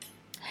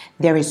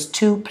 there is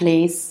 2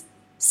 places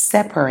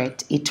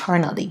separate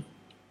eternally.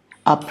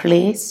 A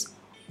place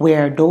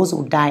where those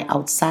who die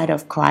outside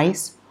of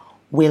Christ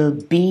will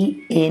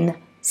be in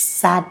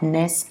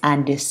sadness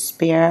and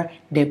despair,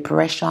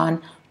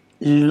 depression,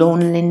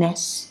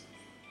 loneliness.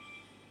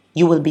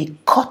 You will be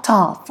cut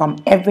off from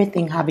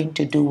everything having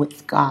to do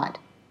with God.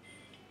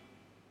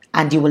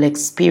 And you will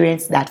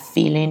experience that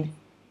feeling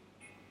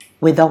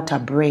without a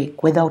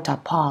break, without a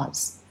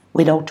pause,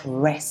 without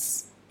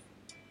rest.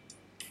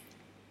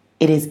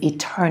 It is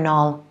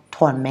eternal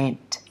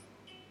torment.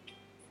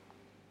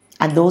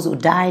 And those who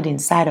died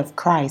inside of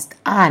Christ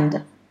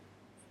and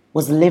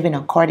was living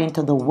according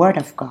to the Word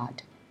of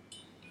God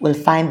will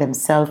find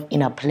themselves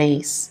in a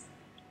place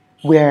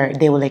where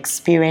they will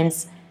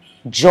experience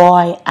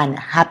joy and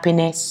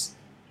happiness,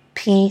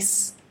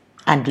 peace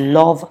and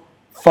love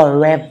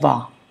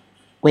forever.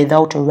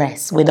 without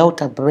rest,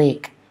 without a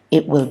break.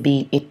 It will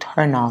be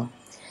eternal.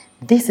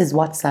 This is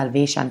what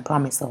salvation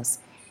promises us: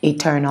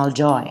 eternal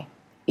joy,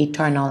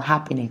 eternal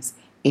happiness,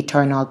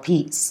 eternal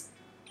peace.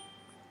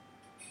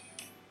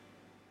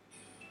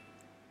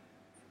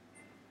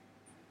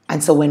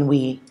 And so when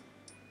we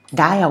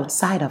die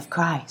outside of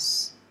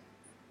Christ,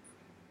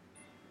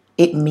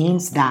 it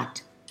means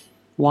that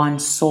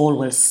one's soul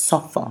will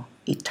suffer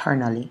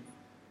eternally.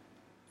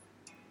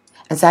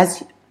 And so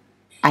as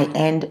I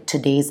end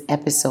today's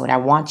episode, I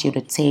want you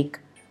to take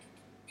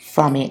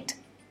from it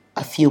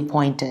a few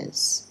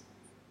pointers.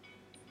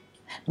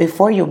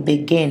 Before you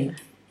begin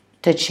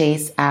to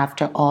chase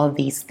after all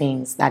these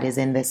things that is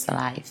in this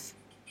life,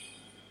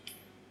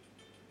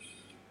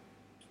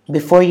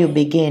 before you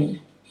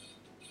begin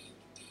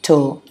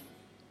to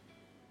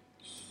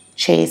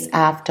chase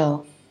after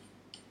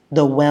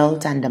the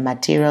wealth and the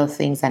material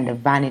things and the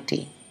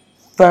vanity,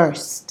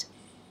 first,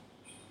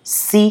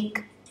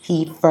 seek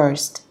ye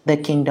first the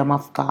kingdom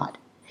of God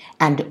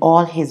and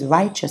all his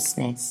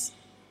righteousness,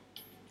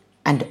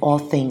 and all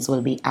things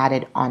will be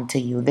added unto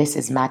you. This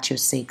is Matthew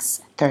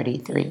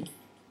 6:33.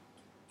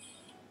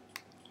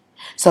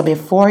 So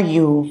before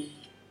you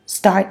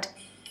start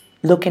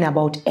looking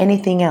about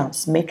anything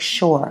else, make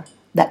sure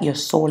that your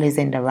soul is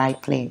in the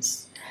right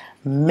place.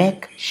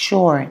 Make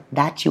sure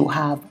that you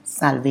have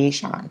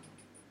salvation,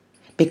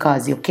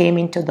 because you came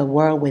into the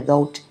world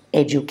without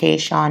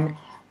education,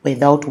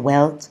 without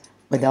wealth,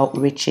 without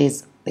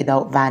riches,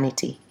 without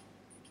vanity.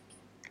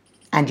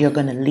 And you're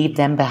going to leave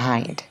them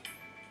behind.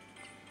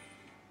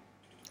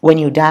 When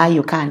you die,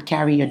 you can't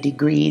carry your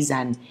degrees,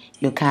 and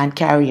you can't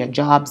carry your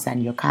jobs,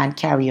 and you can't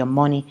carry your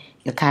money.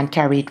 You can't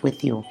carry it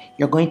with you.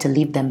 You're going to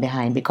leave them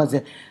behind, because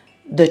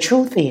the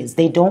truth is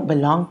they don't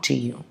belong to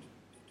you.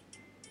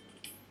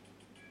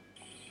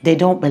 They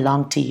don't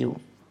belong to you.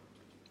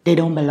 They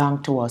don't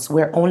belong to us.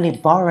 We're only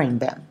borrowing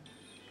them.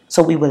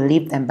 So we will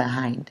leave them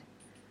behind.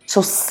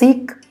 So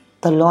seek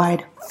the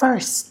Lord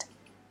first.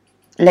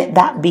 Let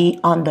that be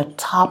on the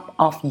top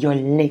of your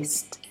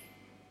list,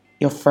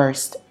 your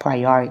first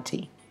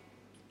priority.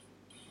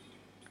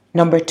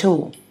 Number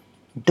 2,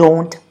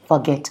 don't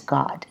forget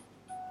God.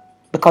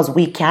 Because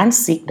we can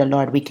seek the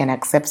Lord, we can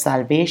accept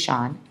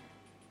salvation,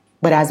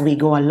 but as we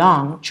go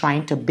along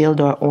trying to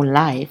build our own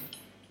life,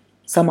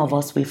 some of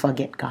us, we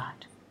forget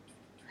God.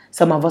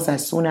 Some of us,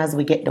 as soon as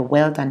we get the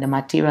wealth and the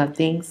material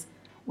things,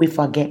 we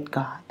forget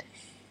God.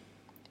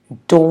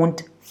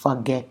 Don't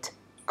forget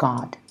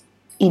God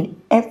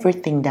in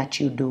everything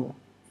that you do.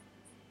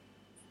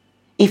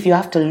 If you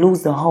have to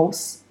lose the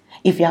house,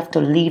 if you have to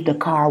leave the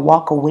car,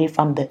 walk away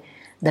from the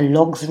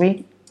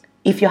luxury,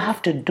 if you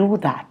have to do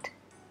that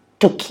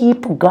to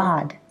keep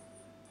God,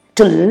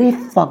 to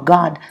live for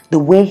God the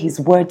way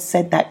his word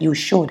said that you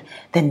should,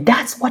 then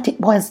that's what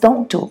it boils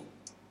down to.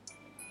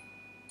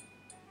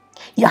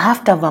 You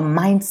have to have a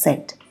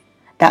mindset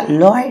that,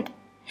 Lord,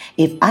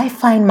 if I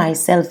find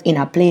myself in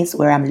a place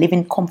where I'm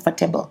living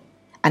comfortable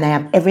and I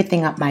have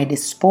everything at my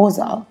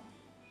disposal,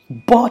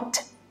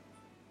 but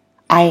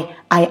I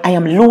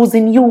am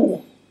losing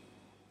you,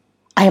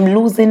 I am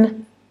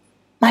losing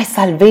my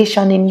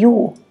salvation in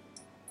you,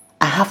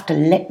 I have to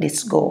let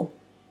this go.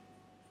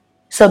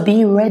 So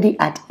be ready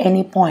at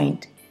any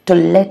point to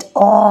let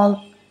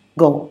all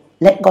go.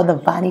 Let go the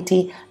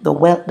vanity, the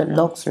wealth, the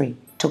luxury,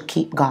 to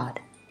keep God.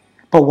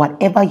 But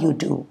whatever you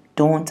do,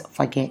 don't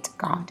forget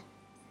God.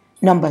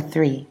 Number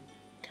 3,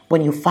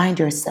 when you find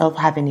yourself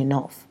having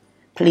enough,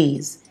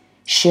 please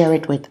share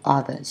it with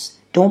others.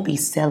 Don't be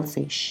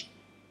selfish.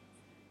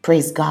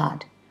 Praise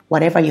God.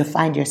 Whatever you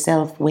find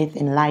yourself with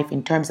in life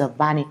in terms of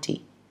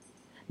vanity,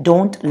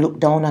 don't look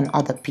down on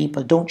other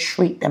people. Don't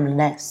treat them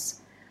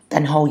less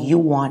than how you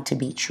want to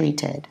be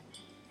treated.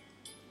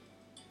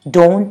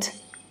 Don't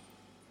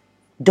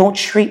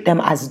treat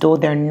them as though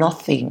they're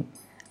nothing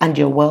and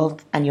your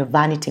wealth and your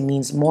vanity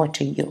means more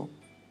to you.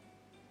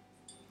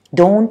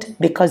 Don't,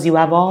 because you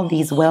have all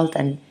these wealth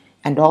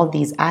and all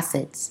these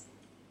assets,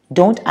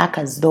 don't act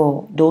as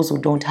though those who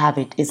don't have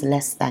it is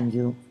less than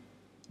you.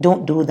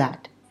 Don't do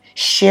that.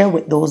 Share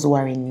with those who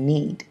are in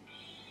need.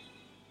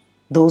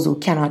 Those who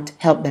cannot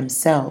help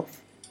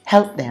themselves,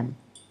 help them.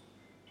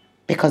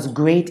 Because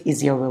great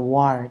is your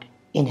reward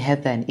in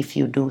heaven if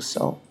you do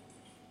so.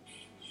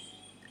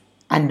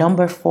 And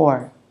number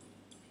 4,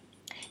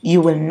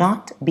 you will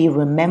not be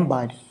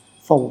remembered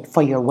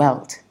for your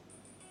wealth,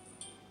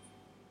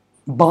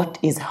 but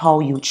is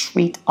how you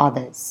treat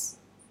others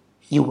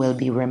you will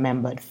be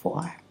remembered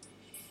for.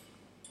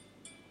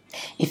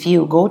 If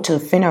you go to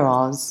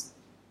funerals,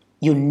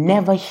 you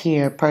never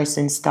hear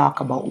persons talk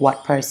about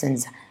what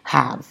persons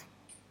have.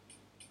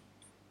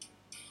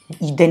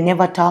 They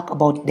never talk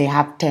about they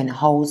have 10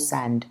 houses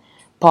and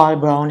Paul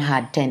Brown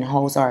had 10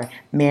 houses, or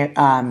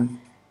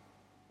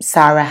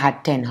Sarah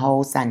had 10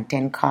 houses and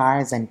 10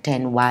 cars and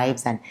 10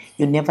 wives, and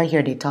you never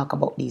hear they talk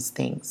about these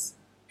things.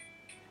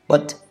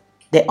 But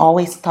they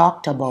always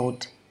talked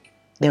about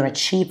their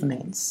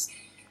achievements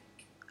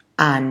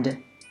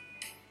and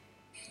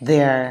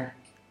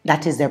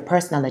that is their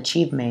personal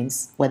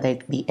achievements, whether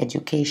it be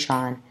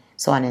education,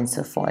 so on and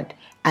so forth,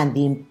 and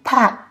the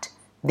impact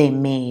they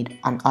made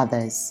on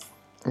others'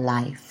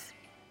 life.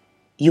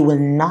 You will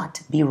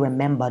not be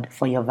remembered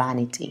for your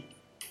vanity.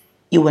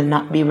 You will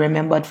not be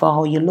remembered for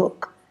how you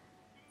look.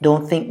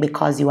 Don't think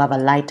because you have a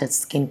lighter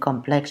skin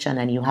complexion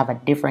and you have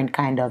a different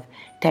kind of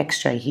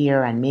texture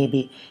here, and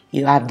maybe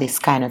you have this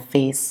kind of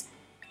face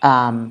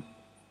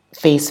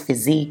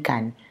physique,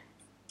 and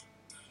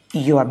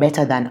you are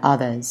better than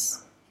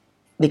others.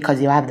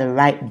 Because you have the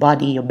right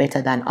body, you're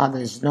better than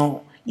others.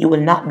 No, you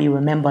will not be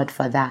remembered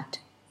for that.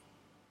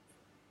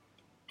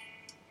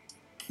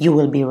 You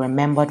will be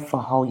remembered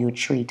for how you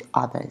treat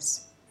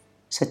others.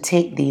 So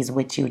take these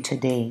with you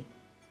today.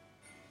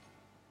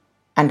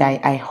 And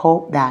I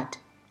hope that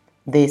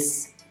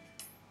this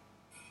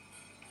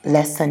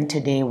lesson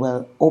today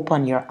will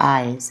open your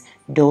eyes,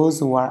 those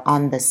who are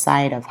on the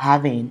side of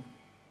having,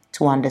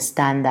 to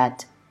understand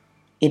that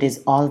it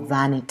is all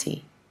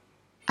vanity.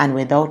 And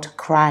without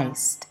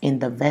Christ in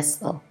the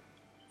vessel,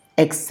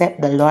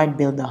 except the Lord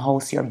build the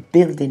house, you're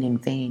building in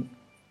vain.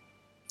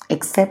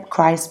 Except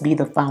Christ be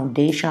the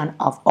foundation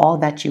of all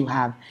that you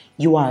have,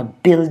 you are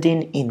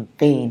building in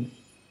vain.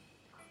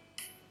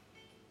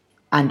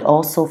 And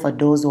also for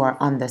those who are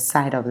on the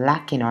side of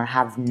lacking or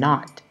have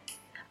not,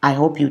 I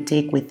hope you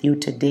take with you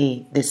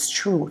today this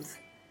truth.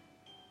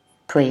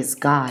 Praise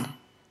God.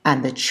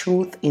 And the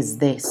truth is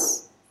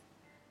this,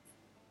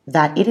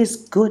 that it is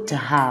good to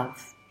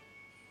have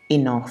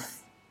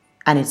enough,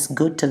 and it's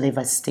good to live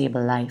a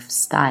stable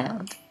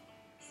lifestyle,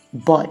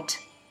 but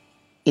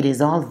it is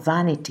all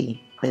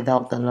vanity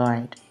without the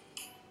Lord.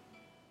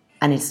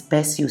 And it's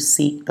best you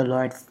seek the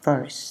Lord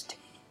first,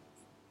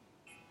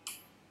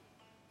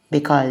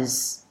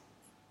 because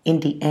in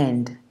the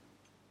end,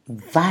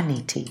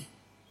 vanity,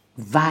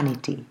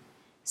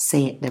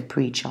 saith the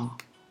preacher,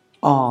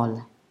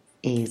 all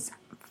is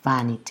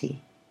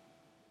vanity.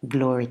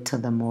 Glory to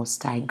the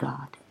Most High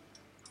God.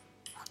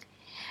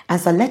 And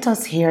so let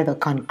us hear the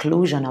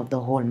conclusion of the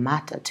whole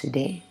matter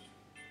today.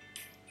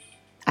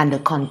 And the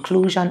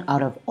conclusion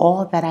out of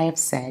all that I have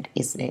said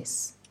is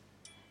this: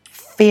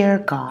 fear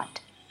God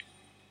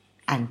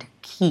and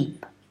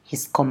keep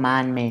His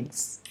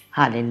commandments.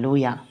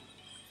 Hallelujah.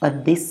 For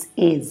this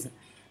is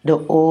the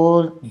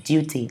whole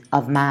duty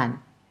of man.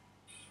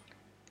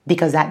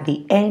 Because at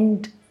the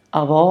end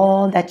of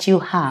all that you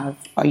have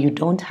or you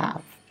don't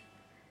have,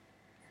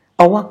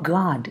 our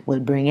God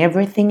will bring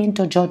everything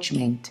into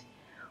judgment.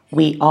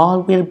 We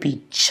all will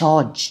be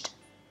judged.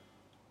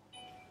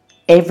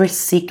 Every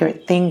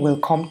secret thing will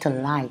come to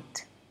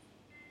light,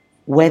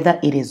 whether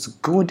it is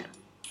good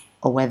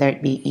or whether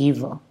it be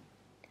evil.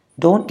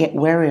 Don't get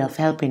weary of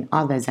helping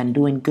others and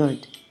doing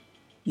good.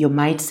 You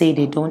might say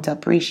they don't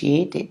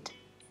appreciate it.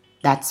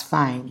 That's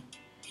fine,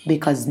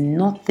 because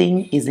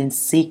nothing is in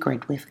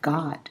secret with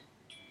God.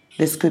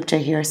 The scripture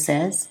here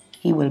says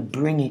He will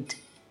bring it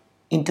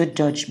into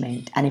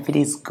judgment, and if it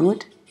is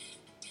good,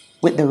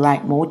 with the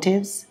right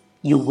motives,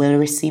 you will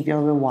receive your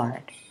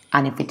reward.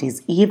 And if it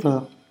is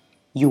evil,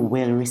 you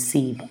will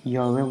receive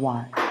your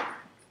reward.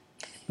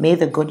 May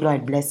the good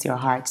Lord bless your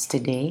hearts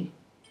today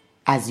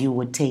as you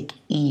would take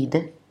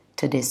heed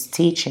to this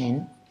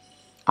teaching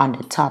on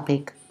the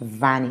topic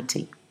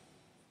vanity.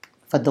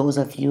 For those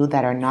of you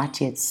that are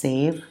not yet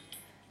saved,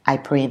 I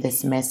pray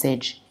this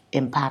message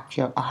impact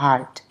your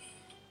heart,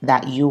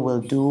 that you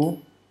will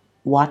do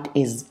what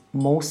is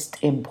most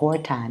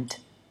important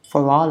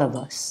for all of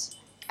us,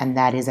 and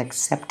that is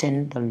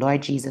accepting the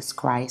Lord Jesus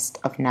Christ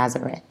of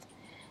Nazareth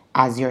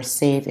as your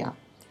Savior.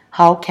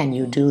 How can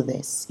you do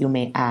this, you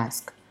may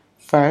ask?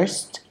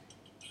 First,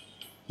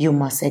 you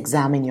must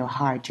examine your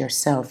heart,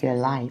 yourself, your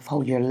life,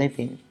 how you're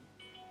living.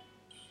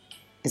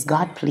 Is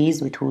God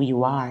pleased with who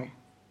you are?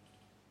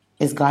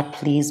 Is God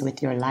pleased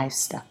with your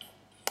lifestyle?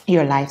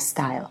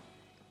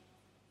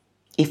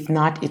 If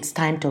not, it's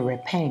time to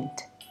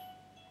repent.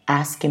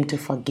 Ask Him to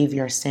forgive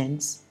your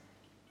sins.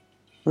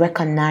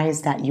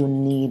 Recognize that you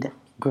need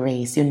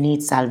grace. You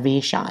need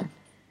salvation.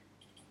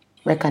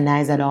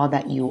 Recognize that all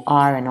that you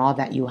are and all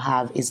that you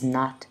have is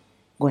not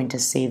going to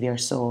save your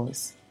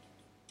souls.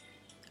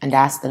 And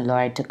ask the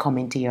Lord to come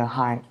into your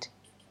heart.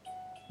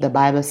 The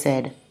Bible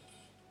said,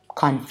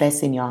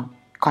 confess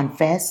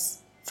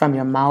from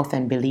your mouth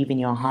and believe in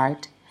your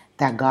heart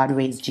that God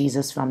raised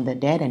Jesus from the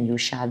dead, and you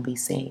shall be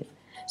saved.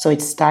 So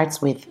it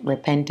starts with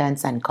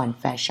repentance and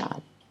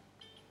confession.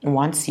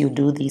 Once you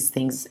do these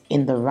things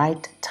in the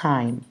right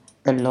time,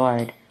 the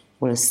Lord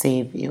will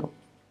save you.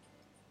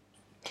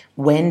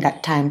 When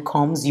that time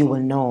comes, you will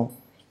know.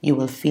 You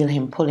will feel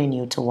Him pulling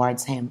you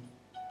towards Him.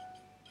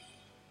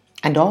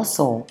 And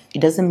also, it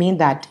doesn't mean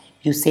that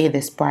you say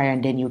this prayer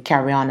and then you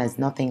carry on as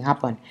nothing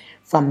happened.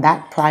 From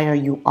that prayer,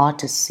 you ought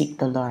to seek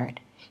the Lord.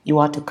 You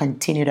ought to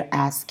continue to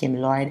ask Him,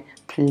 Lord,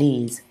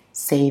 please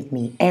save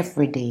me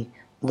every day.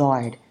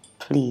 Lord,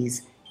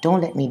 please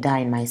don't let me die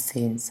in my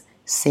sins.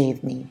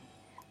 Save me.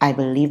 I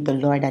believe the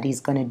Lord that He's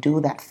going to do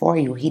that for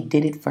you. He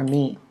did it for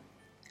me,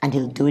 and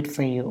He'll do it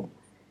for you.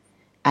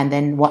 And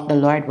then what the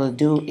Lord will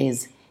do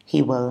is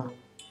He will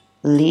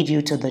lead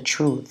you to the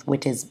truth,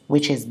 which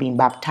is being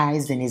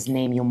baptized in his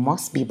name. You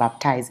must be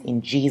baptized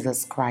in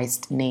Jesus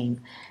Christ's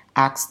name.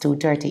 Acts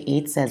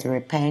 2:38 says,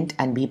 repent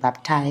and be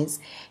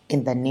baptized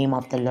in the name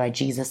of the Lord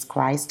Jesus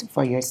Christ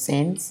for your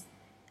sins,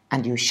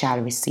 and you shall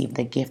receive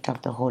the gift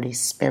of the Holy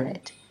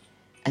Spirit.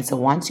 And so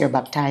once you're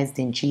baptized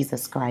in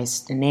Jesus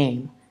Christ's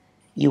name,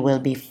 you will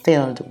be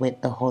filled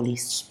with the Holy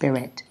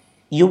Spirit.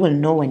 You will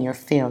know when you're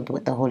filled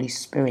with the Holy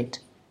Spirit.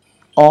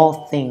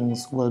 All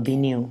things will be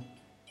new.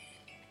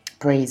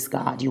 Praise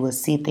God. You will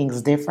see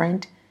things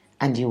different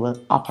and you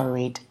will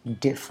operate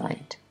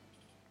different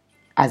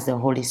as the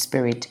Holy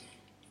Spirit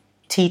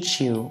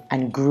teach you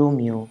and groom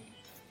you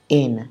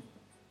in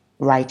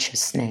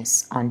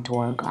righteousness unto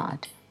our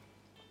God.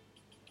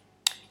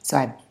 So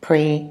I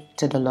pray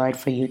to the Lord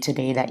for you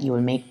today that you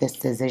will make this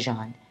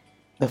decision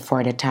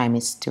before the time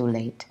is too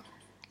late.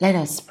 Let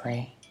us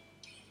pray.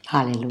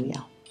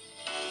 Hallelujah.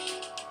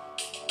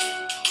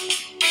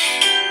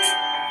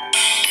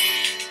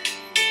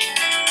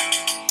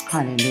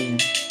 Hallelujah.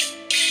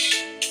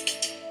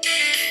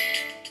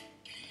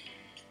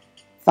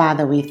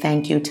 Father, we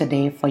thank you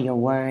today for your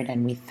word,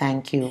 and we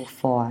thank you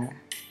for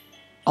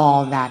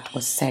all that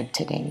was said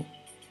today.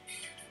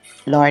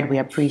 Lord, we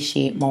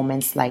appreciate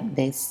moments like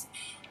this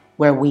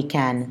where we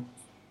can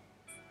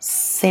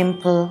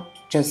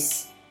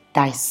just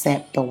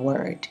dissect the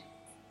word.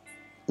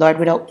 Lord,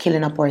 without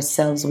killing up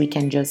ourselves, we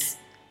can just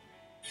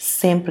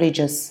simply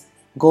just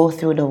go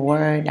through the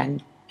word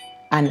and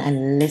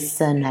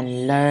listen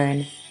and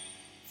learn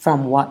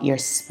from what your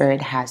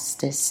Spirit has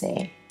to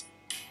say.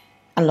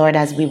 And Lord,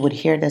 as we would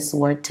hear this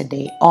word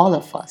today, all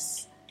of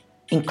us,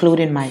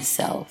 including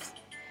myself,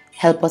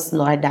 help us,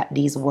 Lord, that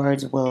these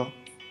words will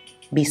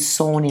be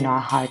sown in our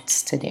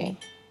hearts today.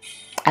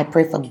 I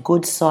pray for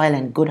good soil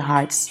and good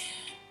hearts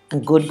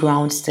and good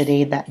grounds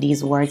today, that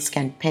these words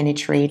can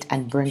penetrate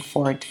and bring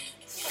forth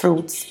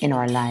fruits in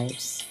our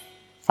lives.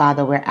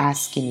 Father, we're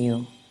asking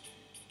you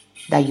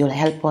that you'll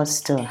help us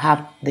to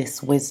have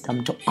this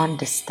wisdom, to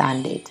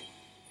understand it,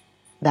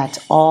 that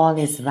all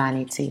is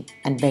vanity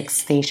and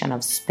vexation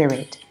of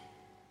spirit,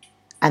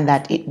 and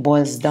that it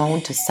boils down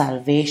to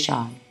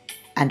salvation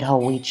and how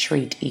we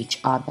treat each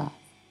other.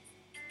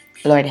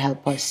 Lord,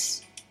 help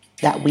us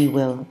that we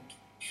will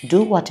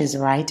do what is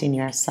right in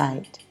your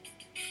sight.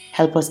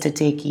 Help us to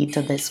take heed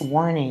to this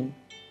warning.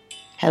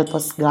 Help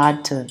us,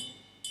 God, to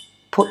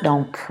put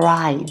down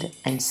pride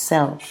and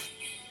self.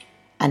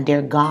 And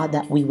dear God,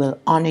 that we will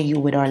honor you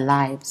with our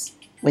lives,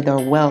 with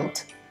our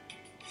wealth.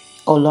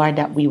 Oh Lord,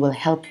 that we will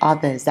help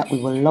others, that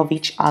we will love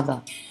each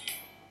other,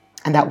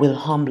 and that we'll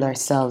humble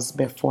ourselves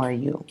before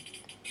you.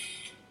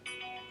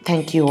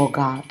 Thank you, oh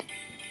God,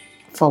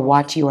 for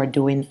what you are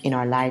doing in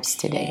our lives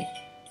today.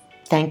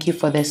 Thank you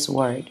for this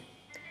word.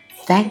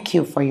 Thank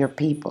you for your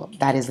people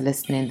that is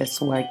listening this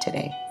word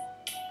today.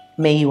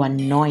 May you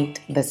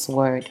anoint this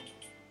word.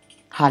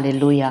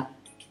 Hallelujah.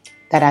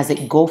 That as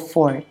it go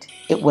forth,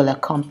 it will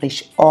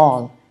accomplish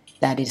all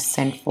that is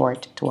sent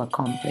forth to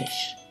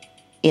accomplish.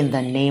 In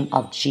the name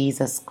of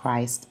Jesus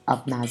Christ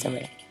of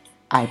Nazareth,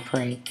 I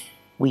pray,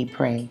 we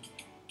pray.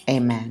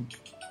 Amen.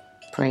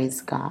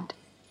 Praise God.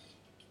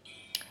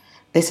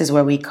 This is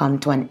where we come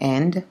to an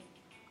end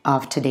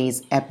of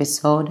today's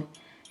episode,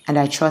 and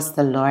I trust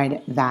the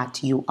Lord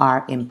that you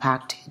are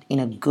impacted in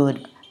a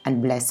good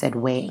and blessed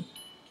way.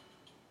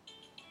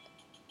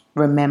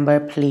 Remember,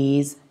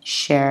 please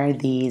share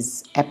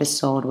these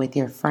episodes with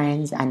your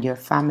friends and your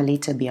family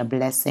to be a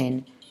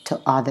blessing to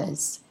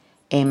others.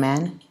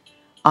 Amen.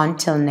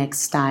 Until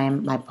next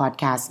time, my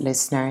podcast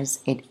listeners,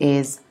 it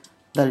is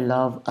the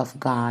love of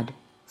God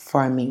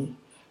for me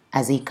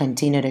as He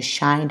continue to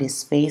shine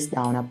His face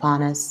down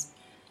upon us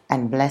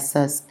and bless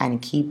us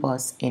and keep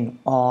us in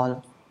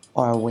all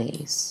our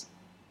ways.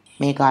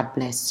 May God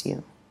bless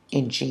you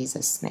in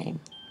Jesus' name.